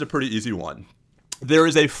first catch is a pretty easy one. There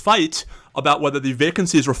is a fight about whether the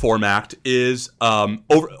Vacancies Reform Act is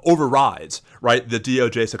overrides, right, the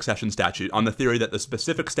DOJ succession statute on the theory that the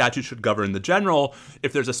specific statute should govern the general.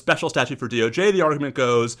 If there's a special statute for DOJ, the argument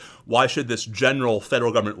goes, why should this general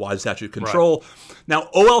federal government-wide statute control? Right. Now,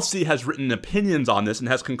 OLC has written opinions on this and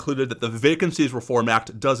has concluded that the Vacancies Reform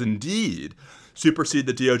Act does indeed supersede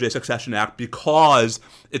the DOJ Succession Act because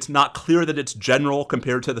it's not clear that it's general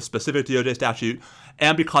compared to the specific DOJ statute,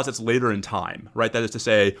 and because it's later in time, right? That is to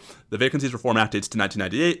say, the Vacancies Reform Act dates to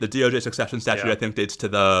 1998. The DOJ Succession Statute, I think, dates to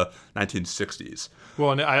the 1960s.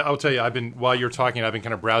 Well, and I'll tell you, while you're talking, I've been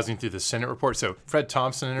kind of browsing through the Senate report. So Fred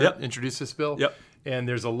Thompson introduced this bill. Yep. And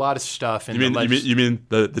there's a lot of stuff in you mean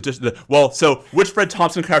so which Fred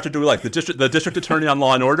Thompson character do we like? The district attorney on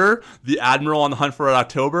Law and Order, the admiral on The Hunt for Red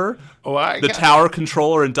October, the tower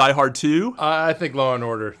controller in Die Hard 2? I think Law and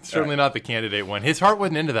Order. Certainly not the candidate one. His heart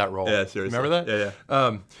wasn't into that role. Yeah, seriously. Remember that?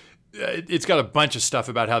 Yeah. It's got a bunch of stuff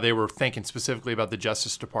about how they were thinking specifically about the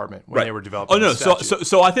Justice Department when they were developing the statute.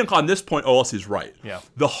 So I think on this point, OLC's right. Yeah.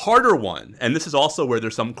 The harder one, and this is also where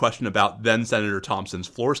there's some question about then Senator Thompson's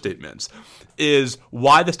floor statements, is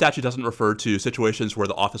why the statute doesn't refer to situations where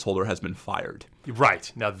the office holder has been fired.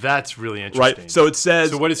 Right. Now that's really interesting. Right. So it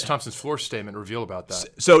says. So what does Thompson's floor statement reveal about that?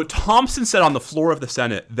 So Thompson said on the floor of the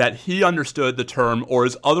Senate that he understood the term or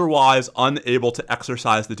is otherwise unable to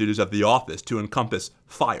exercise the duties of the office to encompass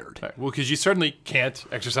fired. Right. Well, because you certainly can't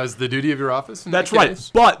exercise the duty of your office. That's right.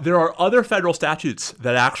 But there are other federal statutes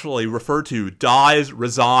that actually refer to dies,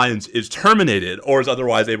 resigns, is terminated, or is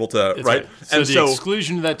otherwise able to, right? So the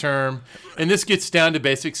exclusion of that term, and this gets down to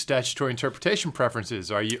basic statutory interpretation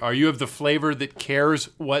preferences. Are you of the flavor that cares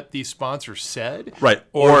what the sponsor said? Right.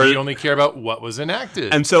 Or you only care about what was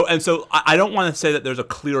enacted? And so I don't want to say that there's a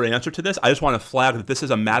clear answer to this. I just want to flag that this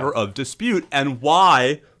is a matter of dispute and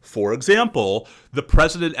why, for example, the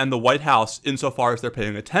president and the White House, insofar as they're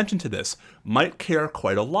paying attention to this, might care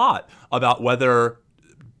quite a lot about whether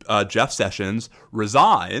Jeff Sessions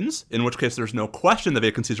resigns, in which case there's no question the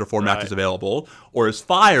Vacancies Reform Act is available, or is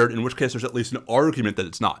fired, in which case there's at least an argument that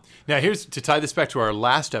it's not. Now, here's to tie this back to our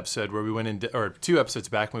last episode where we went or 2 episodes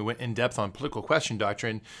back when we went in depth on political question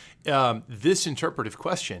doctrine. This interpretive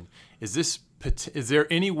question, is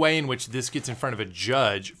there any way in which this gets in front of a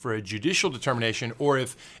judge for a judicial determination, or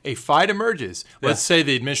if a fight emerges, let's say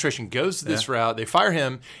the administration goes this route, they fire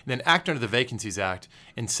him, and then act under the Vacancies Act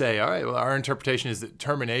and say, all right, well, our interpretation is that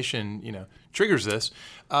termination, triggers this,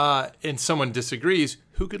 and someone disagrees,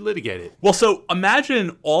 who could litigate it? Well, so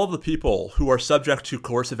imagine all the people who are subject to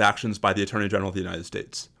coercive actions by the Attorney General of the United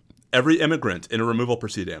States. every immigrant in a removal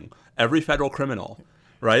proceeding, every federal criminal,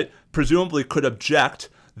 right, presumably could object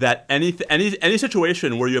that any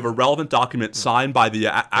situation where you have a relevant document signed by the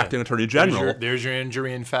acting attorney general, there's your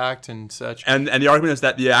injury in fact and such, and the argument is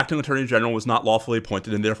that the acting attorney general was not lawfully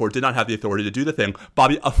appointed and therefore did not have the authority to do the thing.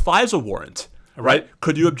 Bobby, a FISA warrant. Right?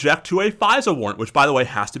 Could you object to a FISA warrant, which, by the way,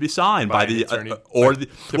 has to be signed by the attorney, or the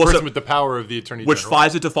person with the power of the attorney general, which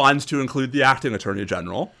FISA defines to include the acting attorney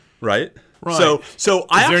general, right? Right. So is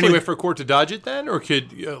there any way for a court to dodge it then, or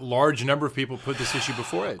could a large number of people put this issue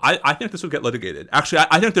before it? I think this would get litigated. Actually,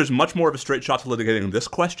 I think there's much more of a straight shot to litigating this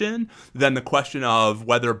question than the question of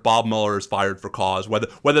whether Bob Mueller is fired for cause,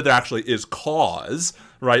 whether there actually is cause,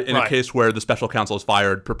 right, in a case where the special counsel is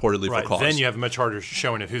fired purportedly for cause. Then you have a much harder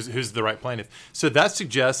showing of who's the right plaintiff. So that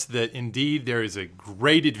suggests that indeed there is a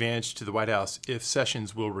great advantage to the White House if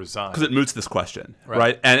Sessions will resign. Because it moots this question,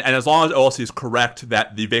 right? And as long as OLC is correct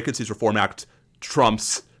that the Vacancies Reform Act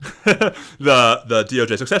trumps the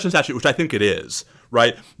DOJ succession statute, which I think it is,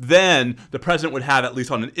 right? Then the president would have, at least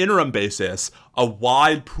on an interim basis, a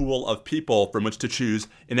wide pool of people from which to choose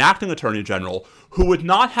an acting attorney general who would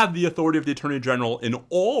not have the authority of the attorney general in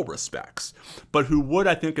all respects, but who would,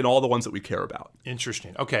 I think, in all the ones that we care about.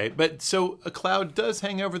 Interesting. Okay, but so a cloud does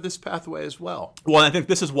hang over this pathway as well. Well, I think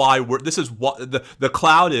this is why the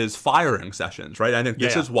cloud is firing Sessions, right? I think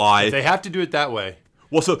this is why if they have to do it that way.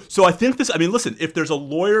 Well, so I think this, I mean, listen, if there's a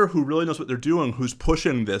lawyer who really knows what they're doing, who's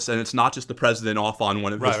pushing this, and it's not just the president off on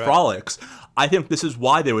one of his frolics, I think this is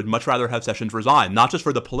why they would much rather have Sessions resign, not just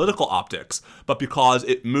for the political optics, but because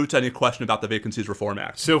it moots any question about the Vacancies Reform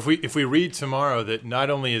Act. So if we read tomorrow that not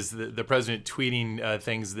only is the president tweeting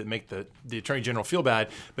things that make the attorney general feel bad,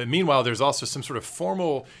 but meanwhile there's also some sort of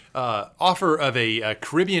formal offer of a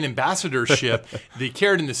Caribbean ambassadorship, the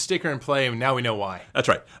carrot and the stick are in play, and now we know why. That's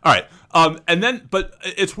right. All right. But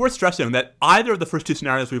it's worth stressing that either of the first two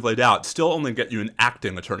scenarios we've laid out still only get you an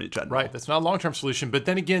acting attorney general. Right. That's not a long-term solution. But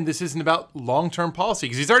then again, this isn't about long-term policy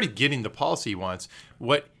because he's already getting the policy he wants.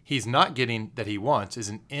 What he's not getting that he wants is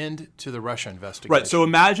an end to the Russia investigation. Right. So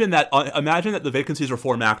imagine that the Vacancies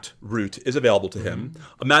Reform Act route is available to him.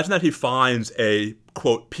 Imagine that he finds a,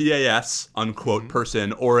 quote, PAS, unquote,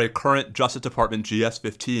 person or a current Justice Department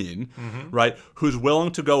GS-15, right, who's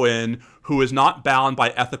willing to go in, who is not bound by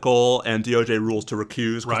ethical and DOJ rules to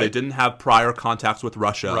recuse because they didn't have prior contacts with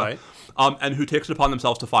Russia, and who takes it upon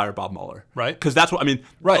themselves to fire Bob Mueller. Right. Because that's what, I mean,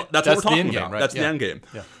 that's what we're talking about. Right? That's the end game.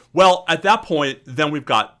 Yeah. Well, at that point, then we've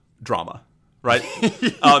got drama, right?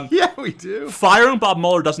 Yeah, we do. Firing Bob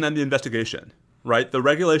Mueller doesn't end the investigation, right? The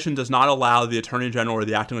regulation does not allow the attorney general or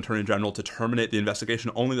the acting attorney general to terminate the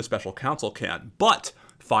investigation. Only the special counsel can. But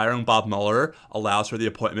firing Bob Mueller allows for the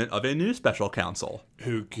appointment of a new special counsel.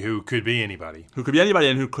 Who could be anybody. Who could be anybody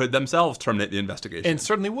and who could themselves terminate the investigation. And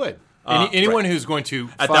certainly would. Anyone who's going to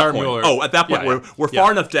fire Mueller. Oh, at that point, we're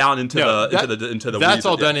far enough down into the that's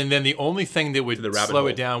all done, and then the only thing that would slow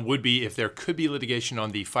it down would be if there could be litigation on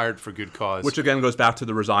the fired for good cause, which again goes back to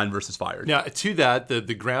the resign versus fired. Now, to that,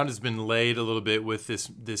 the ground has been laid a little bit with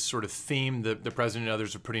this sort of theme that the president and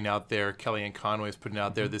others are putting out there. Kellyanne Conway is putting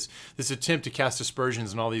out there this attempt to cast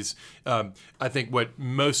aspersions and all these. I think what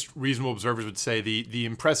most reasonable observers would say the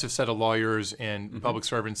impressive set of lawyers and public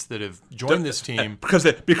servants that have joined this team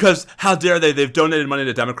because. How dare they? They've donated money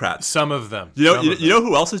to Democrats. Some of them. You know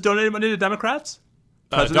who else has donated money to Democrats?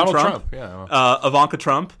 President Donald Trump. Yeah. Ivanka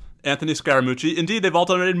Trump, Anthony Scaramucci. Indeed, they've all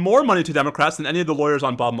donated more money to Democrats than any of the lawyers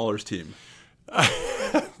on Bob Mueller's team.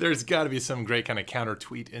 There's got to be some great kind of counter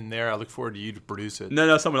tweet in there. I look forward to you to produce it.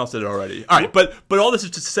 No, someone else did it already. All right, but all this is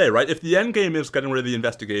just to say, right? If the end game is getting rid of the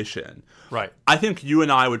investigation, right? I think you and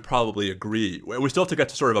I would probably agree. We still have to get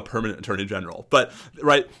to sort of a permanent attorney general, but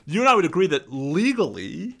right, you and I would agree that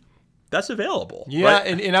legally. That's available. Yeah,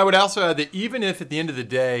 right? and I would also add that even if at the end of the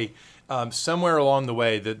day, somewhere along the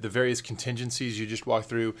way, the various contingencies you just walked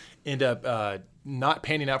through end up not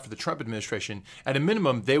panning out for the Trump administration, at a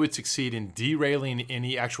minimum, they would succeed in derailing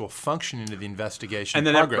any actual functioning of the investigation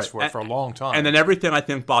and progress for a long time. And then everything, I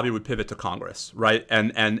think, Bobby, would pivot to Congress, right?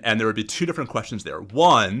 And there would be two different questions there.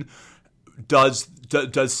 One, does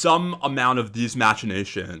some amount of these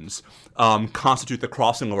machinations constitute the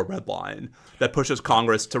crossing of a red line that pushes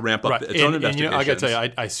Congress to ramp up its own investigations? And I got to tell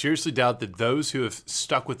you, I seriously doubt that those who have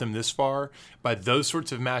stuck with them this far by those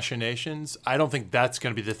sorts of machinations, I don't think that's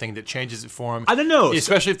going to be the thing that changes it for them. I don't know.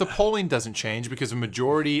 Especially if the polling doesn't change, because a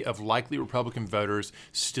majority of likely Republican voters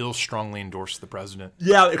still strongly endorse the president.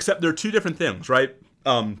 Yeah, except there are two different things, right?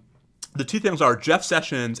 The two things are Jeff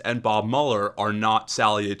Sessions and Bob Mueller are not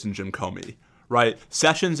Sally Yates and Jim Comey, right?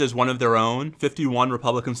 Sessions is one of their own. 51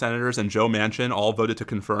 Republican senators and Joe Manchin all voted to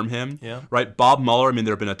confirm him, right? Bob Mueller, I mean,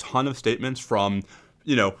 there have been a ton of statements from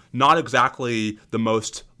not exactly the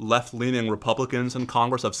most left-leaning Republicans in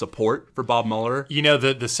Congress have support for Bob Mueller.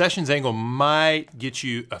 The Sessions angle might get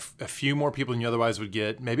you a few more people than you otherwise would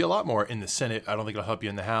get, maybe a lot more in the Senate. I don't think it'll help you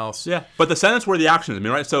in the House. Yeah, but the Senate's where the action is.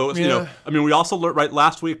 Right? So, we also learned, right,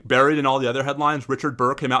 last week, buried in all the other headlines, Richard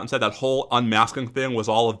Burr came out and said that whole unmasking thing was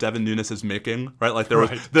all of Devin Nunes's making, right? Like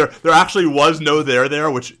there actually was no there,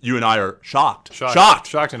 which you and I are shocked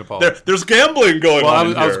and appalled. There's gambling going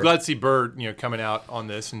on. I was glad to see Burr, coming out on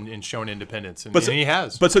this and showing independence, and he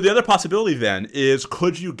has. But so the other possibility then is,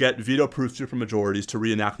 could you get veto-proof supermajorities to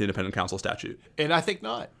reenact the independent counsel statute? And I think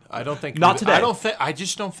not. I don't think not today. I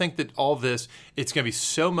just don't think that all this, it's going to be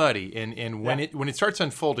so muddy, and when it starts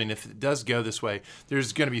unfolding, if it does go this way,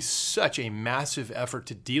 there's going to be such a massive effort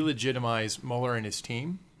to delegitimize Mueller and his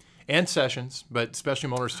team. And Sessions, but especially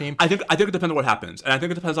Mueller's team. I think it depends on what happens, and I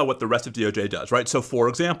think it depends on what the rest of DOJ does, right? So, for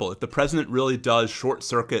example, if the president really does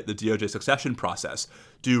short-circuit the DOJ succession process,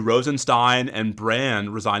 do Rosenstein and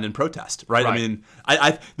Brand resign in protest, right? I mean,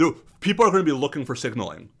 people are going to be looking for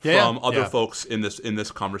signaling from other folks in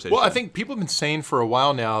this conversation. Well, I think people have been saying for a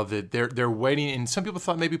while now that they're waiting, and some people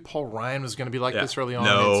thought maybe Paul Ryan was going to be like this early on.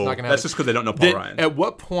 No, it's not going to that's just because they don't know Paul Ryan. At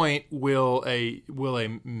what point will a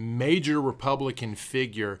major Republican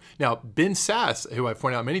figure? Now, Ben Sasse, who I've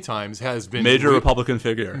pointed out many times, has been Republican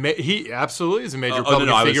figure. He absolutely is a major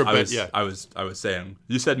Republican figure. I was saying,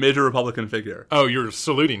 you said major Republican figure. Oh, you're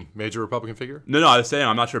saluting major Republican figure? No, I was saying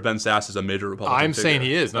I'm not sure Ben Sasse is a major Republican figure. I'm saying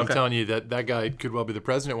he is, and I'm telling you that guy could well be the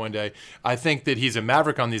president one day. I think that he's a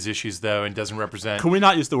maverick on these issues, though, and doesn't represent. Can we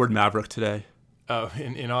not use the word maverick today?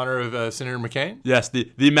 In honor of Senator McCain? Yes,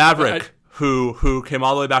 the maverick who came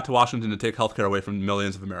all the way back to Washington to take healthcare away from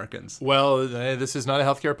millions of Americans. Well, this is not a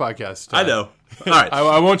healthcare podcast. I know. All right,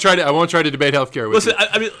 I won't try to debate healthcare with you. Listen,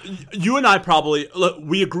 I mean, you and I probably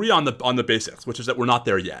we agree on the basics, which is that we're not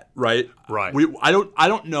there yet, right? Right. I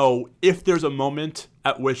don't know if there's a moment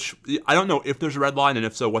at which I don't know if there's a red line, and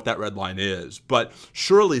if so, what that red line is. But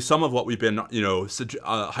surely some of what we've been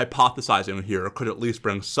hypothesizing here could at least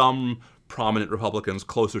bring some prominent Republicans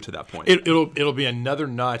closer to that point. It'll be another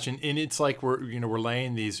notch, and it's like we're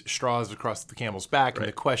laying these straws across the camel's back, and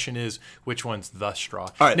the question is which one's the straw.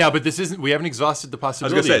 All right. Now, but we haven't exhausted the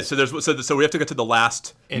possibilities. I was going to say so we have to get to the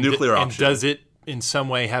last nuclear option. And does it in some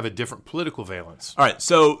way have a different political valence? All right.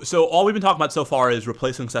 So all we've been talking about so far is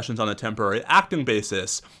replacing Sessions on a temporary acting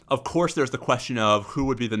basis. Of course, there's the question of who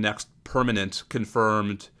would be the next permanent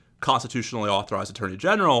confirmed constitutionally authorized attorney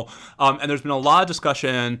general, and there's been a lot of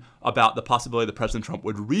discussion about the possibility that President Trump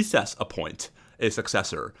would recess appoint a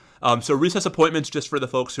successor. So recess appointments, just for the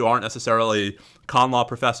folks who aren't necessarily con law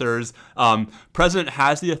professors, President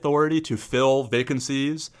has the authority to fill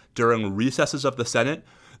vacancies during recesses of the Senate.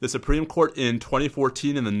 The Supreme Court in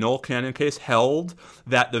 2014 in the Noel Cannon case held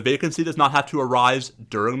that the vacancy does not have to arise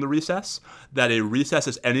during the recess, that a recess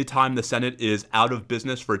is any time the Senate is out of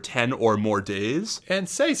business for 10 or more days. And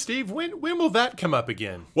say, Steve, when will that come up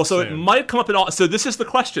again? Well, so soon? It might come up in all. So this is the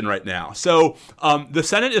question right now. So the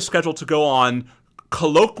Senate is scheduled to go on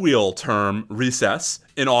colloquial term recess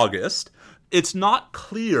in August. It's not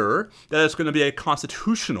clear that it's going to be a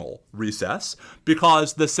constitutional recess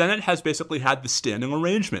because the Senate has basically had the standing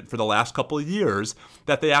arrangement for the last couple of years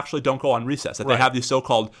that they actually don't go on recess, that they have these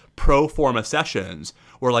so-called pro forma sessions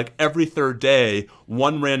where like every third day,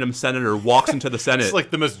 one random senator walks into the Senate. It's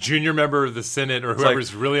like the most junior member of the Senate or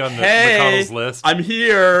whoever's really on McConnell's list. I'm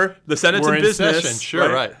here. The Senate's in business. Session.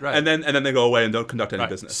 Sure, right. And then they go away and don't conduct any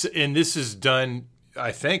business. And this is done,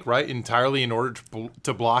 I think, entirely in order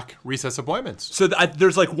to block recess appointments. So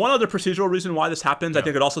there's like one other procedural reason why this happens. I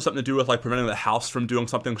think it also has something to do with like preventing the House from doing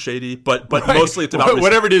something shady. But mostly it's about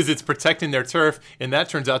whatever it is, it's protecting their turf, and that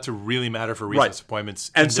turns out to really matter for recess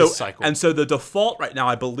appointments in this cycle. And so the default right now,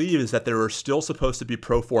 I believe, is that there are still supposed to be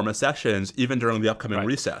pro forma sessions even during the upcoming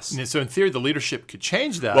recess. And so in theory, the leadership could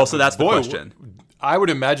change that. Well, so that's the question. I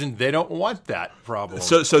would imagine they don't want that problem.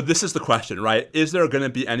 So this is the question, right? Is there going to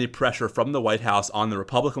be any pressure from the White House on the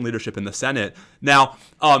Republican leadership in the Senate? Now,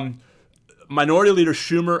 Minority Leader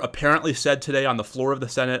Schumer apparently said today on the floor of the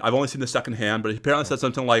Senate, I've only seen this secondhand, but he apparently said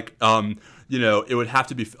something like, it would have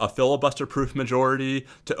to be a filibuster-proof majority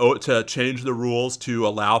to change the rules to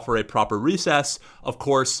allow for a proper recess. Of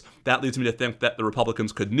course, that leads me to think that the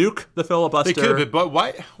Republicans could nuke the filibuster. They could, but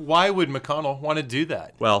why would McConnell want to do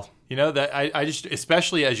that? Well, that I just,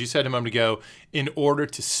 especially as you said a moment ago, in order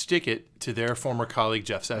to stick it to their former colleague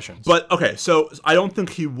Jeff Sessions. But okay, so I don't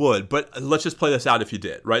think he would, but let's just play this out if he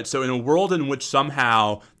did, right? So in a world in which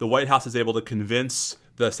somehow the White House is able to convince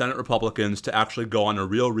the Senate Republicans to actually go on a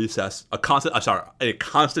real recess, a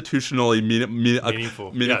constitutionally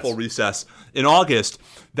meaningful recess in August,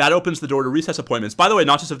 that opens the door to recess appointments. By the way,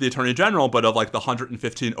 not just of the Attorney General, but of like the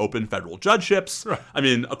 115 open federal judgeships. Right. I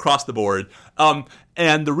mean, across the board.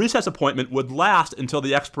 And the recess appointment would last until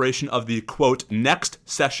the expiration of the, quote, next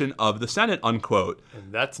session of the Senate, unquote.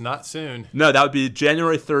 And that's not soon. No, that would be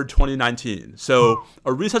January 3rd, 2019. So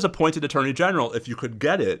a recess appointed Attorney General, if you could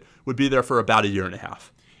get it, would be there for about a year and a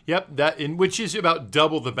half. Yep, which is about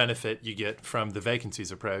double the benefit you get from the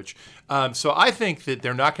vacancies approach. So I think that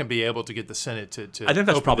they're not going to be able to get the Senate to I think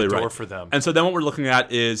that's open probably the door right. for them. And so then what we're looking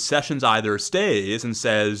at is Sessions either stays and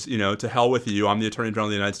says, to hell with you, I'm the Attorney General of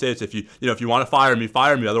the United States. If you want to fire me,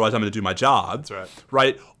 otherwise I'm going to do my job. That's right.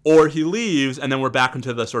 Right? Or he leaves, and then we're back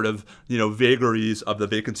into the sort of, vagaries of the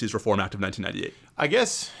Vacancies Reform Act of 1998. I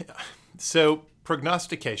guess, so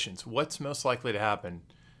prognostications, what's most likely to happen?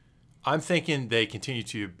 I'm thinking they continue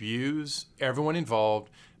to abuse everyone involved,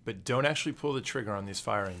 but don't actually pull the trigger on these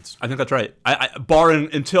firings. I think that's right. Barring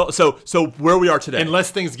until so where we are today, unless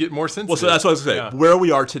things get more sensitive. Well, so that's what I was going to say. Yeah. Where we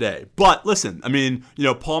are today, but listen, I mean,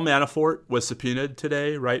 Paul Manafort was subpoenaed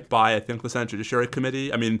today, right, by I think the Senate Judiciary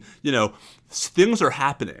Committee. I mean, things are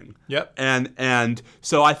happening. Yep. And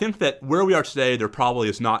so I think that where we are today, there probably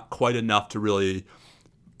is not quite enough to really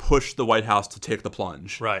push the White House to take the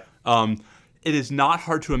plunge. Right. It is not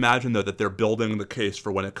hard to imagine, though, that they're building the case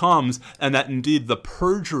for when it comes, and that indeed the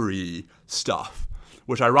perjury stuff,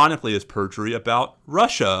 which ironically is perjury about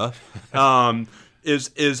Russia,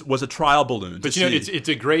 was a trial balloon. But it's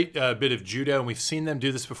a great bit of judo, and we've seen them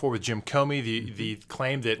do this before with Jim Comey. The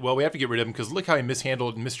claim that we have to get rid of him because look how he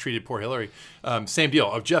mishandled and mistreated poor Hillary. Same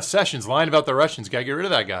deal of Jeff Sessions lying about the Russians. Got to get rid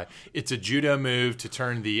of that guy. It's a judo move to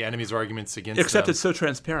turn the enemy's arguments against them. Except it's so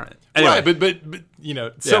transparent. Anyway. Right,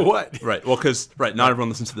 but so what? Right. Well, because not everyone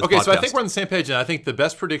listens to this podcast. Okay, so I think we're on the same page, and I think the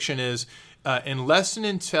best prediction is unless and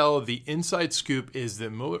until the inside scoop is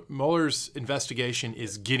that Mueller's investigation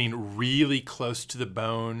is getting really close to the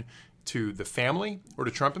bone to the family or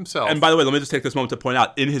to Trump himself. And by the way, let me just take this moment to point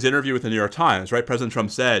out, in his interview with the New York Times, right, President Trump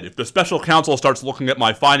said, if the special counsel starts looking at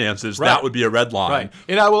my finances, that would be a red line. Right.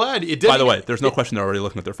 And I will add, by the way, there's no question they're already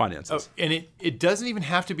looking at their finances. And it doesn't even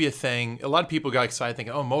have to be a thing. A lot of people got excited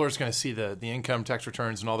thinking, Mueller's going to see the income tax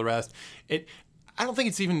returns and all the rest. I don't think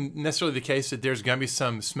it's even necessarily the case that there's going to be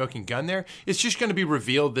some smoking gun there. It's just going to be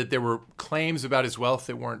revealed that there were claims about his wealth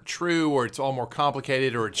that weren't true, or it's all more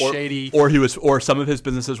complicated, or it's shady, or some of his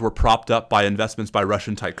businesses were propped up by investments by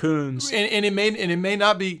Russian tycoons. And it may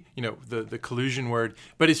not be the collusion word,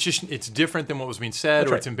 but it's different than what was being said.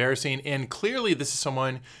 That's right. It's embarrassing. And clearly, this is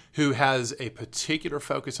someone who has a particular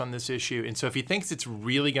focus on this issue. And so if he thinks it's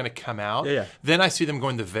really going to come out, then I see them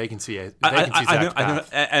going the Vacancies Act path.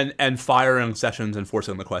 And firing Sessions and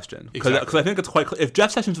forcing the question. Because I think it's quite clear. If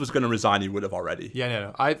Jeff Sessions was going to resign, he would have already. Yeah,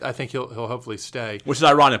 no. I think he'll hopefully stay. Which is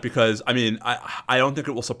ironic because, I mean, I don't think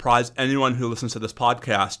it will surprise anyone who listens to this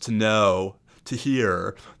podcast to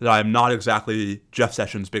hear that I am not exactly Jeff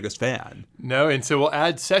Sessions' biggest fan. No, and so we'll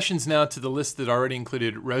add Sessions now to the list that already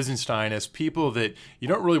included Rosenstein as people that you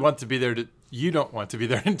don't really want to be there you don't want to be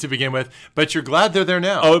there to begin with, but you're glad they're there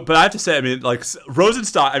now. Oh, but I have to say, I mean, like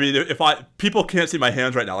Rosenstein, I mean, people can't see my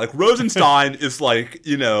hands right now. Like Rosenstein is like,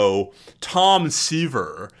 Tom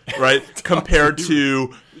Seaver, right? Compared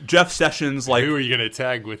to Jeff Sessions, like. Who are you going to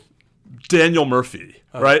tag with? Daniel Murphy,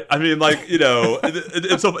 right? I mean, like,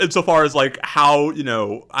 insofar as like how,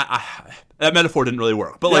 that metaphor didn't really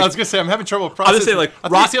work. But I was gonna say I'm having trouble processing.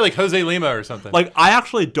 I say like Jose Lima or something. Like I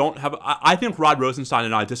actually don't have. I think Rod Rosenstein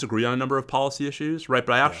and I disagree on a number of policy issues, right?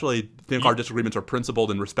 But I actually think our disagreements are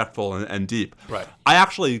principled and respectful and deep. Right. I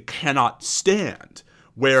actually cannot stand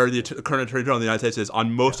where the current Attorney General of the United States is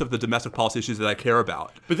on most of the domestic policy issues that I care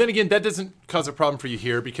about. But then again, that doesn't cause a problem for you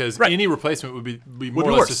here because any replacement would be more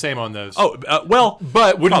or less the same on those. But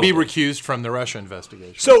wouldn't be recused from the Russia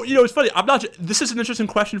investigation. So, it's funny. This is an interesting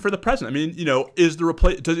question for the president. I mean, is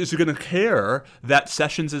he going to care that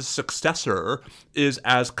Sessions' successor is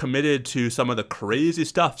as committed to some of the crazy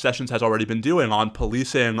stuff Sessions has already been doing on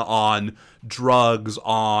policing, on drugs,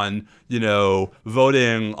 on,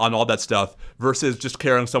 voting, on all that stuff, versus just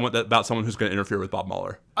caring about someone who's going to interfere with Bob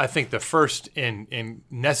Mueller? I think the first and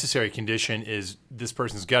necessary condition is this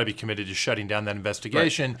person's got to be committed to shutting down that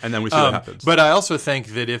investigation. Right. And then we see what happens. But I also think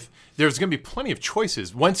that if there's going to be plenty of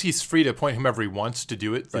choices, once he's free to appoint whomever he wants to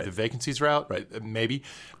do it through the vacancies route, maybe,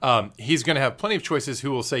 he's going to have plenty of choices who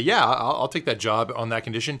will say, yeah, I'll take that job on that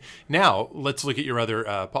condition. Now, let's look at your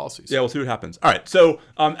other policies. Yeah, we'll see what happens. All right. So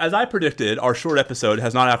as I predicted, our short episode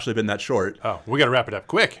has not actually been that short. Oh, we got to wrap it up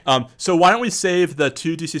quick. So why don't we save the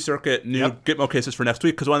two DC Circuit new Gitmo cases for next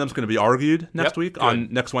week because one of them's going to be argued next week on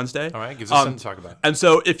next Wednesday. All right, gives us something to talk about. And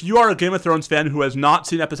so if you are a Game of Thrones fan who has not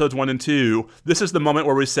seen episodes 1 and 2, this is the moment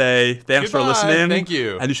where we say thanks for listening. Thank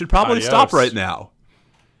you. And you should probably stop right now.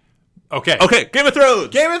 Okay, Game of Thrones!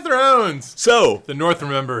 Game of Thrones! So, The North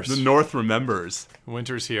remembers. the North remembers.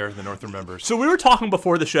 Winter's here, the North remembers. So we were talking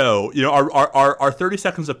before the show, our 30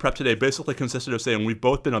 seconds of prep today basically consisted of saying we've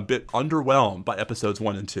both been a bit underwhelmed by episodes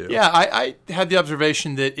 1 and 2. Yeah, I had the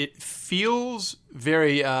observation that it feels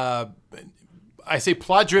very... I say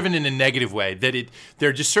plot-driven in a negative way, that there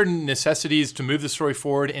are just certain necessities to move the story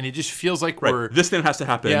forward, and it just feels like this thing has to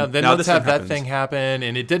happen. Yeah, then let's have that thing happen,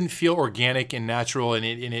 and it didn't feel organic and natural, and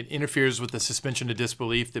it interferes with the suspension of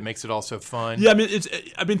disbelief that makes it all so fun. Yeah,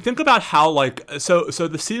 think about how so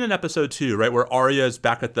the scene in episode 2, right, where Arya is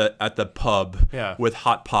back at the pub with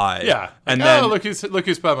hot pie. Yeah, and then look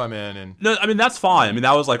who's pub I'm in. And no, that's fine.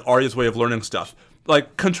 That was like Arya's way of learning stuff.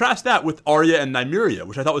 Contrast that with Arya and Nymeria,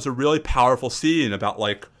 which I thought was a really powerful scene about,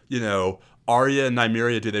 Arya and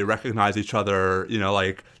Nymeria, do they recognize each other?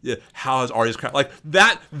 How is Arya's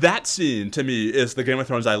that scene to me is the Game of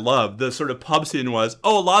Thrones I love. The sort of pub scene was,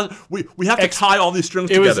 we have to tie all these strings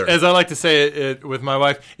together. As I like to say it with my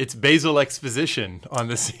wife, it's Basil exposition on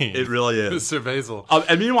the scene. It really is. Sir Basil.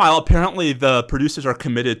 And meanwhile, apparently the producers are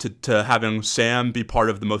committed to having Sam be part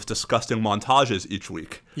of the most disgusting montages each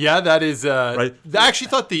week. Yeah, that is right. I actually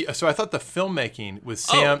thought the filmmaking with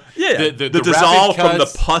Sam. The dissolve from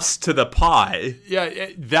the pus to the pie. Yeah,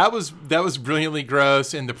 that was brilliantly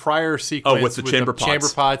gross. And the prior sequence with the chamber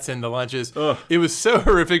pots and the lunches, it was so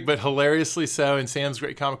horrific, but hilariously so. And Sam's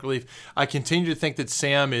great comic relief. I continue to think that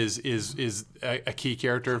Sam is a key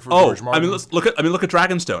character for George Martin. Look at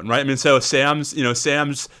Dragonstone, right? So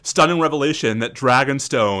Sam's stunning revelation that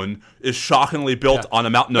Dragonstone is shockingly built on a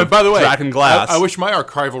mountain of dragon glass. I wish my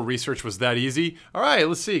archival research was that easy. All right,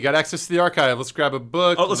 let's see. Got access to the archive. Let's grab a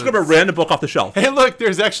book. Let's grab a random book off the shelf. Hey, look,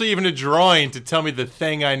 there's actually even a drawing to tell me the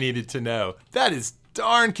thing I needed to know. That is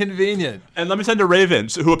darn convenient. And let me send to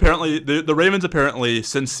Ravens, who apparently, the Ravens apparently,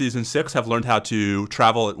 since season 6, have learned how to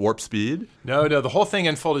travel at warp speed. No, the whole thing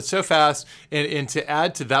unfolded so fast. And to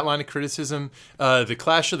add to that line of criticism, the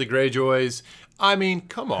Clash of the Greyjoys,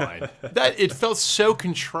 come on. It felt so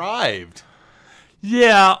contrived.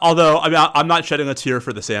 Yeah, although I'm not shedding a tear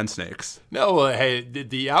for the Sand Snakes. No, hey,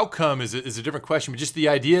 the outcome is a different question, but just the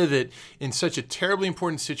idea that in such a terribly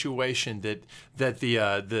important situation that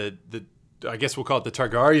the I guess we'll call it the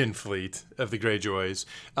Targaryen fleet of the Greyjoys,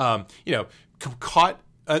 caught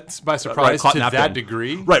by surprise to that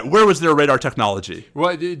degree. Right. Where was their radar technology?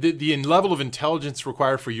 Well, the level of intelligence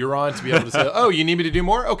required for Euron to be able to say, oh, you need me to do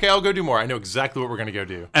more? Okay, I'll go do more. I know exactly what we're going to go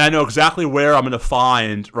do. And I know exactly where I'm going to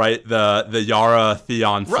find, right, the Yara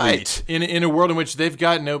Theon fleet. Right. In a world in which they've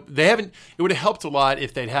got they haven't, it would have helped a lot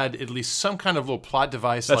if they'd had at least some kind of little plot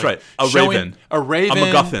device. That's right. A raven. A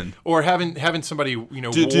MacGuffin. Or having somebody, do you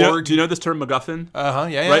know this term MacGuffin?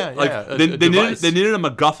 Yeah, right? Yeah. They needed a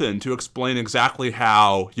MacGuffin to explain exactly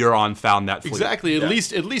how Euron found that fleet. Exactly. At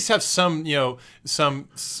least have some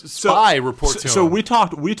spy report to him. So we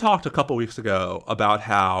talked a couple weeks ago about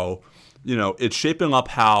how it's shaping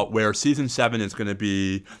up where season 7 is going to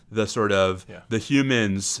be the sort of the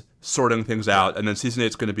humans sorting things out, and then season 8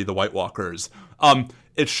 is going to be the White Walkers.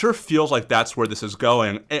 It sure feels like that's where this is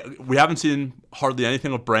going. We haven't seen hardly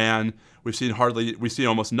anything of Bran. We've seen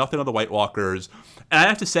almost nothing of the White Walkers. And I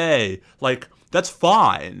have to say, that's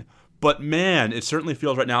fine. But man, it certainly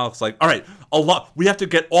feels right now, it's like, all right, a lot. We have to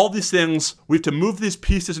get all these things. We have to move these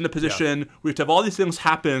pieces into position. Yeah. We have to have all these things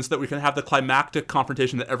happen so that we can have the climactic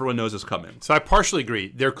confrontation that everyone knows is coming. So I partially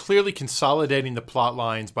agree. They're clearly consolidating the plot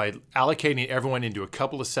lines by allocating everyone into a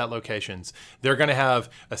couple of set locations. They're going to have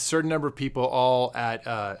a certain number of people all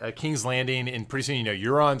at King's Landing, and pretty soon,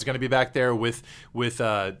 Euron's going to be back there with his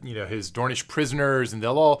Dornish prisoners, and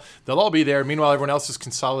they'll all be there. Meanwhile, everyone else is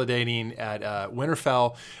consolidating at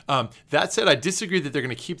Winterfell. That said, I disagree that they're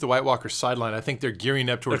going to keep the White Walkers sidelined. I think they're gearing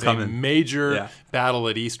up towards a major battle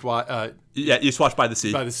at Eastwatch. Eastwatch by the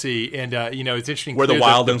sea. By the sea, and it's interesting where the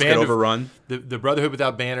wildlings get overrun. The Brotherhood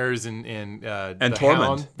Without Banners and Tormund.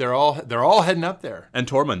 Hound, they're all heading up there. And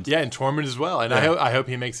Tormund. Yeah, and Tormund as well. And I hope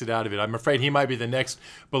he makes it out of it. I'm afraid he might be the next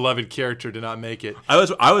beloved character to not make it. I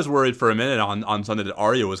was worried for a minute on Sunday that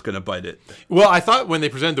Arya was going to bite it. Well, I thought when they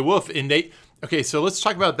presented the wolf, and they. Okay, so let's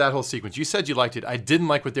talk about that whole sequence. You said you liked it. I didn't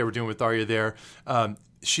like what they were doing with Arya there.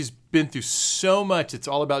 She's been through so much. It's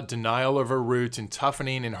all about denial of her roots and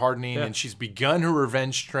toughening and hardening, and she's begun her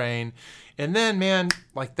revenge train. And then, man,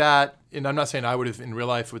 like that, and I'm not saying I would have in real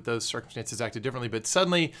life with those circumstances acted differently, but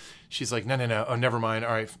suddenly she's like, no, oh, never mind.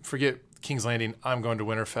 All right, forget King's Landing. I'm going to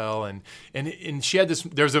Winterfell, and she had this.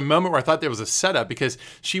 There was a moment where I thought there was a setup because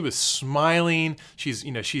she was smiling. She's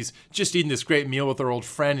just eating this great meal with her old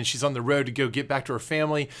friend, and she's on the road to go get back to her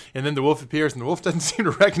family. And then the wolf appears, and the wolf doesn't seem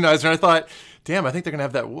to recognize her. And I thought, damn, I think they're gonna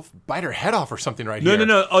have that wolf bite her head off or something here.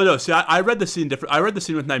 No. Oh no. See, I read the scene different. I read the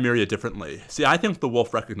scene with Nymeria differently. See, I think the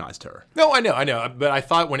wolf recognized her. No, I know. But I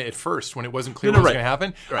thought when it wasn't clear what was gonna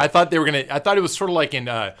happen, I thought they were gonna. I thought it was sort of like in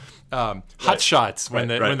Hot Shots when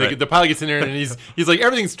the pilot gets in there and he's like,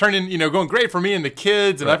 everything's turning, going great for me and the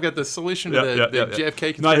kids, and I've got the solution to the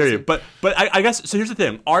JFK conspiracy. No, I hear you. But I guess so. Here's the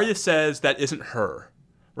thing. Arya says that isn't her.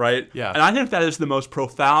 Right? Yeah. And I think that is the most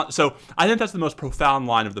profound. So I think that's the most profound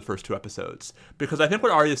line of the first 2 episodes. Because I think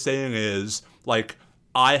what Arya is saying is, like,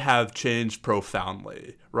 I have changed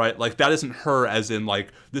profoundly. Right? Like, that isn't her as in,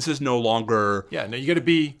 like, this is no longer. Yeah, no, you gotta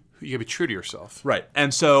be true to yourself. Right.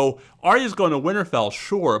 And so Arya's going to Winterfell,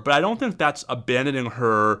 sure, but I don't think that's abandoning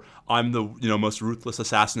her I'm the most ruthless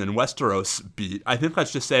assassin in Westeros beat. I think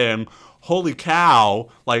that's just saying, holy cow,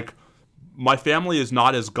 like, my family is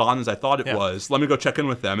not as gone as I thought it was. Let me go check in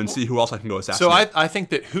with them and see who else I can go assassinate. So I think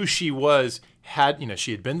that who she was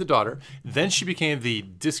she had been the daughter. Then she became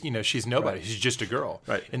she's nobody. Right. She's just a girl.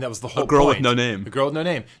 Right. And that was the whole point. A girl point. with no name. A girl with no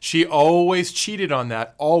name. She always cheated on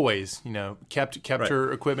that. Always, kept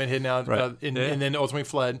her equipment hidden out, and then ultimately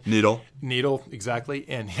fled. Needle, exactly.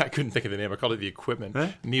 And I couldn't think of the name. I called it the equipment.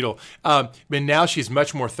 Needle. But now she's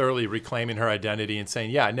much more thoroughly reclaiming her identity and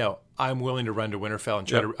saying, I'm willing to run to Winterfell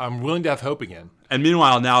and I'm willing to have hope again. And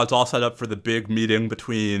meanwhile, now it's all set up for the big meeting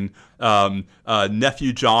between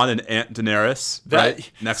nephew Jon and Aunt Daenerys.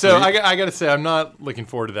 Next week. I got to say, I'm not looking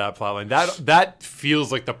forward to that plotline. That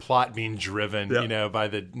feels like the plot being driven, by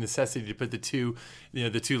the necessity to put the two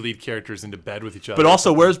lead characters into bed with each other. But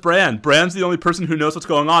also, where's Bran? Bran's the only person who knows what's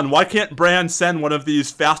going on. Why can't Bran send one of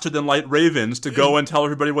these faster-than-light ravens to go and tell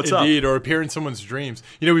everybody what's up? Indeed, or appear in someone's dreams.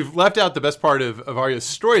 We've left out the best part of Arya's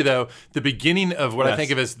story, though. The beginning of what I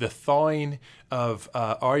think of as the thawing of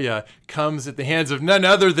Arya comes at the hands of none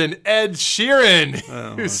other than Ed Sheeran,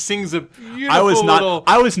 who sings a beautiful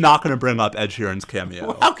I was not going to bring up Ed Sheeran's cameo.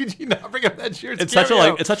 Well, how could you not bring up Ed Sheeran's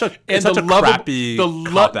cameo? It's such a crappy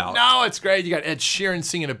cop-out. No, it's great. You got Ed Sheeran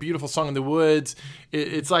singing a beautiful song in the woods.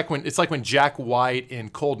 It's like when Jack White in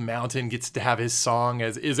Cold Mountain gets to have his song,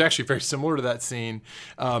 is actually very similar to that scene.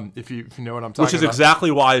 If you know what I'm talking about. Which is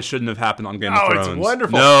exactly why it shouldn't have happened on Game of Thrones. Oh, it's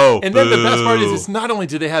wonderful. No, and then the best part is not only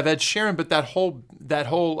do they have Ed Sheeran, but that whole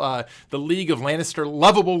the League of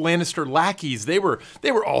lovable Lannister lackeys. They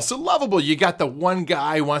were also lovable. You got the one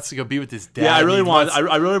guy who wants to go be with his dad. Yeah, I really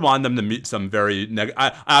want them to meet some very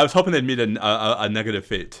I was hoping they'd meet a negative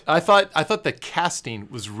fate. I thought the casting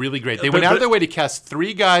was really great. They went out of their way to cast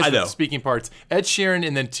 3 guys with speaking parts, Ed Sheeran,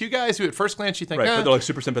 and then 2 guys who at first glance you think, but they're like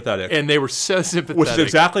super sympathetic, and they were so sympathetic. Which is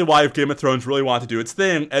exactly why if Game of Thrones really wanted to do its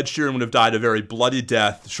thing, Ed Sheeran would have died a very bloody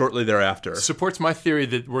death shortly thereafter. Supports my theory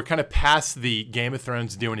that we're kind of past the Game of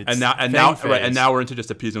Thrones doing its and now we're into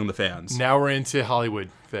just appeasing the fans. Now we're into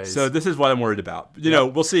Hollywood phase. So this is what I'm worried about.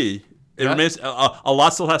 We'll see. It remains a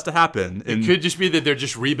lot still has to happen. It could just be that they're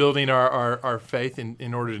just rebuilding our faith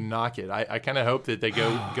in order to knock it. I kind of hope that they go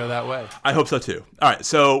that way. I hope so too. All right,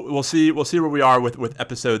 so we'll see where we are with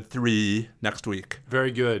episode 3 next week.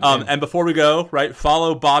 Very good. And before we go,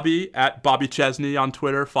 follow Bobby at Bobby Chesney on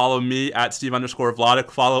Twitter. Follow me at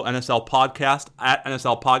Steve_Vladeck. Follow NSL Podcast at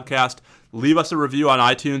NSL Podcast. Leave us a review on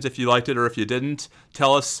iTunes if you liked it or if you didn't.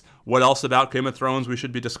 Tell us what else about Game of Thrones we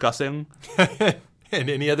should be discussing. And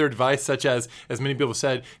any other advice, such as many people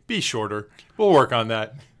said, be shorter. We'll work on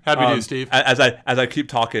that. How'd we do, Steve? As I keep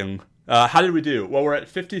talking, how did we do? Well, we're at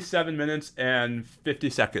 57 minutes and 50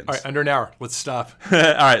 seconds. All right, under an hour. Let's stop. All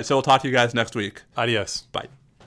right, so we'll talk to you guys next week. Adios. Bye.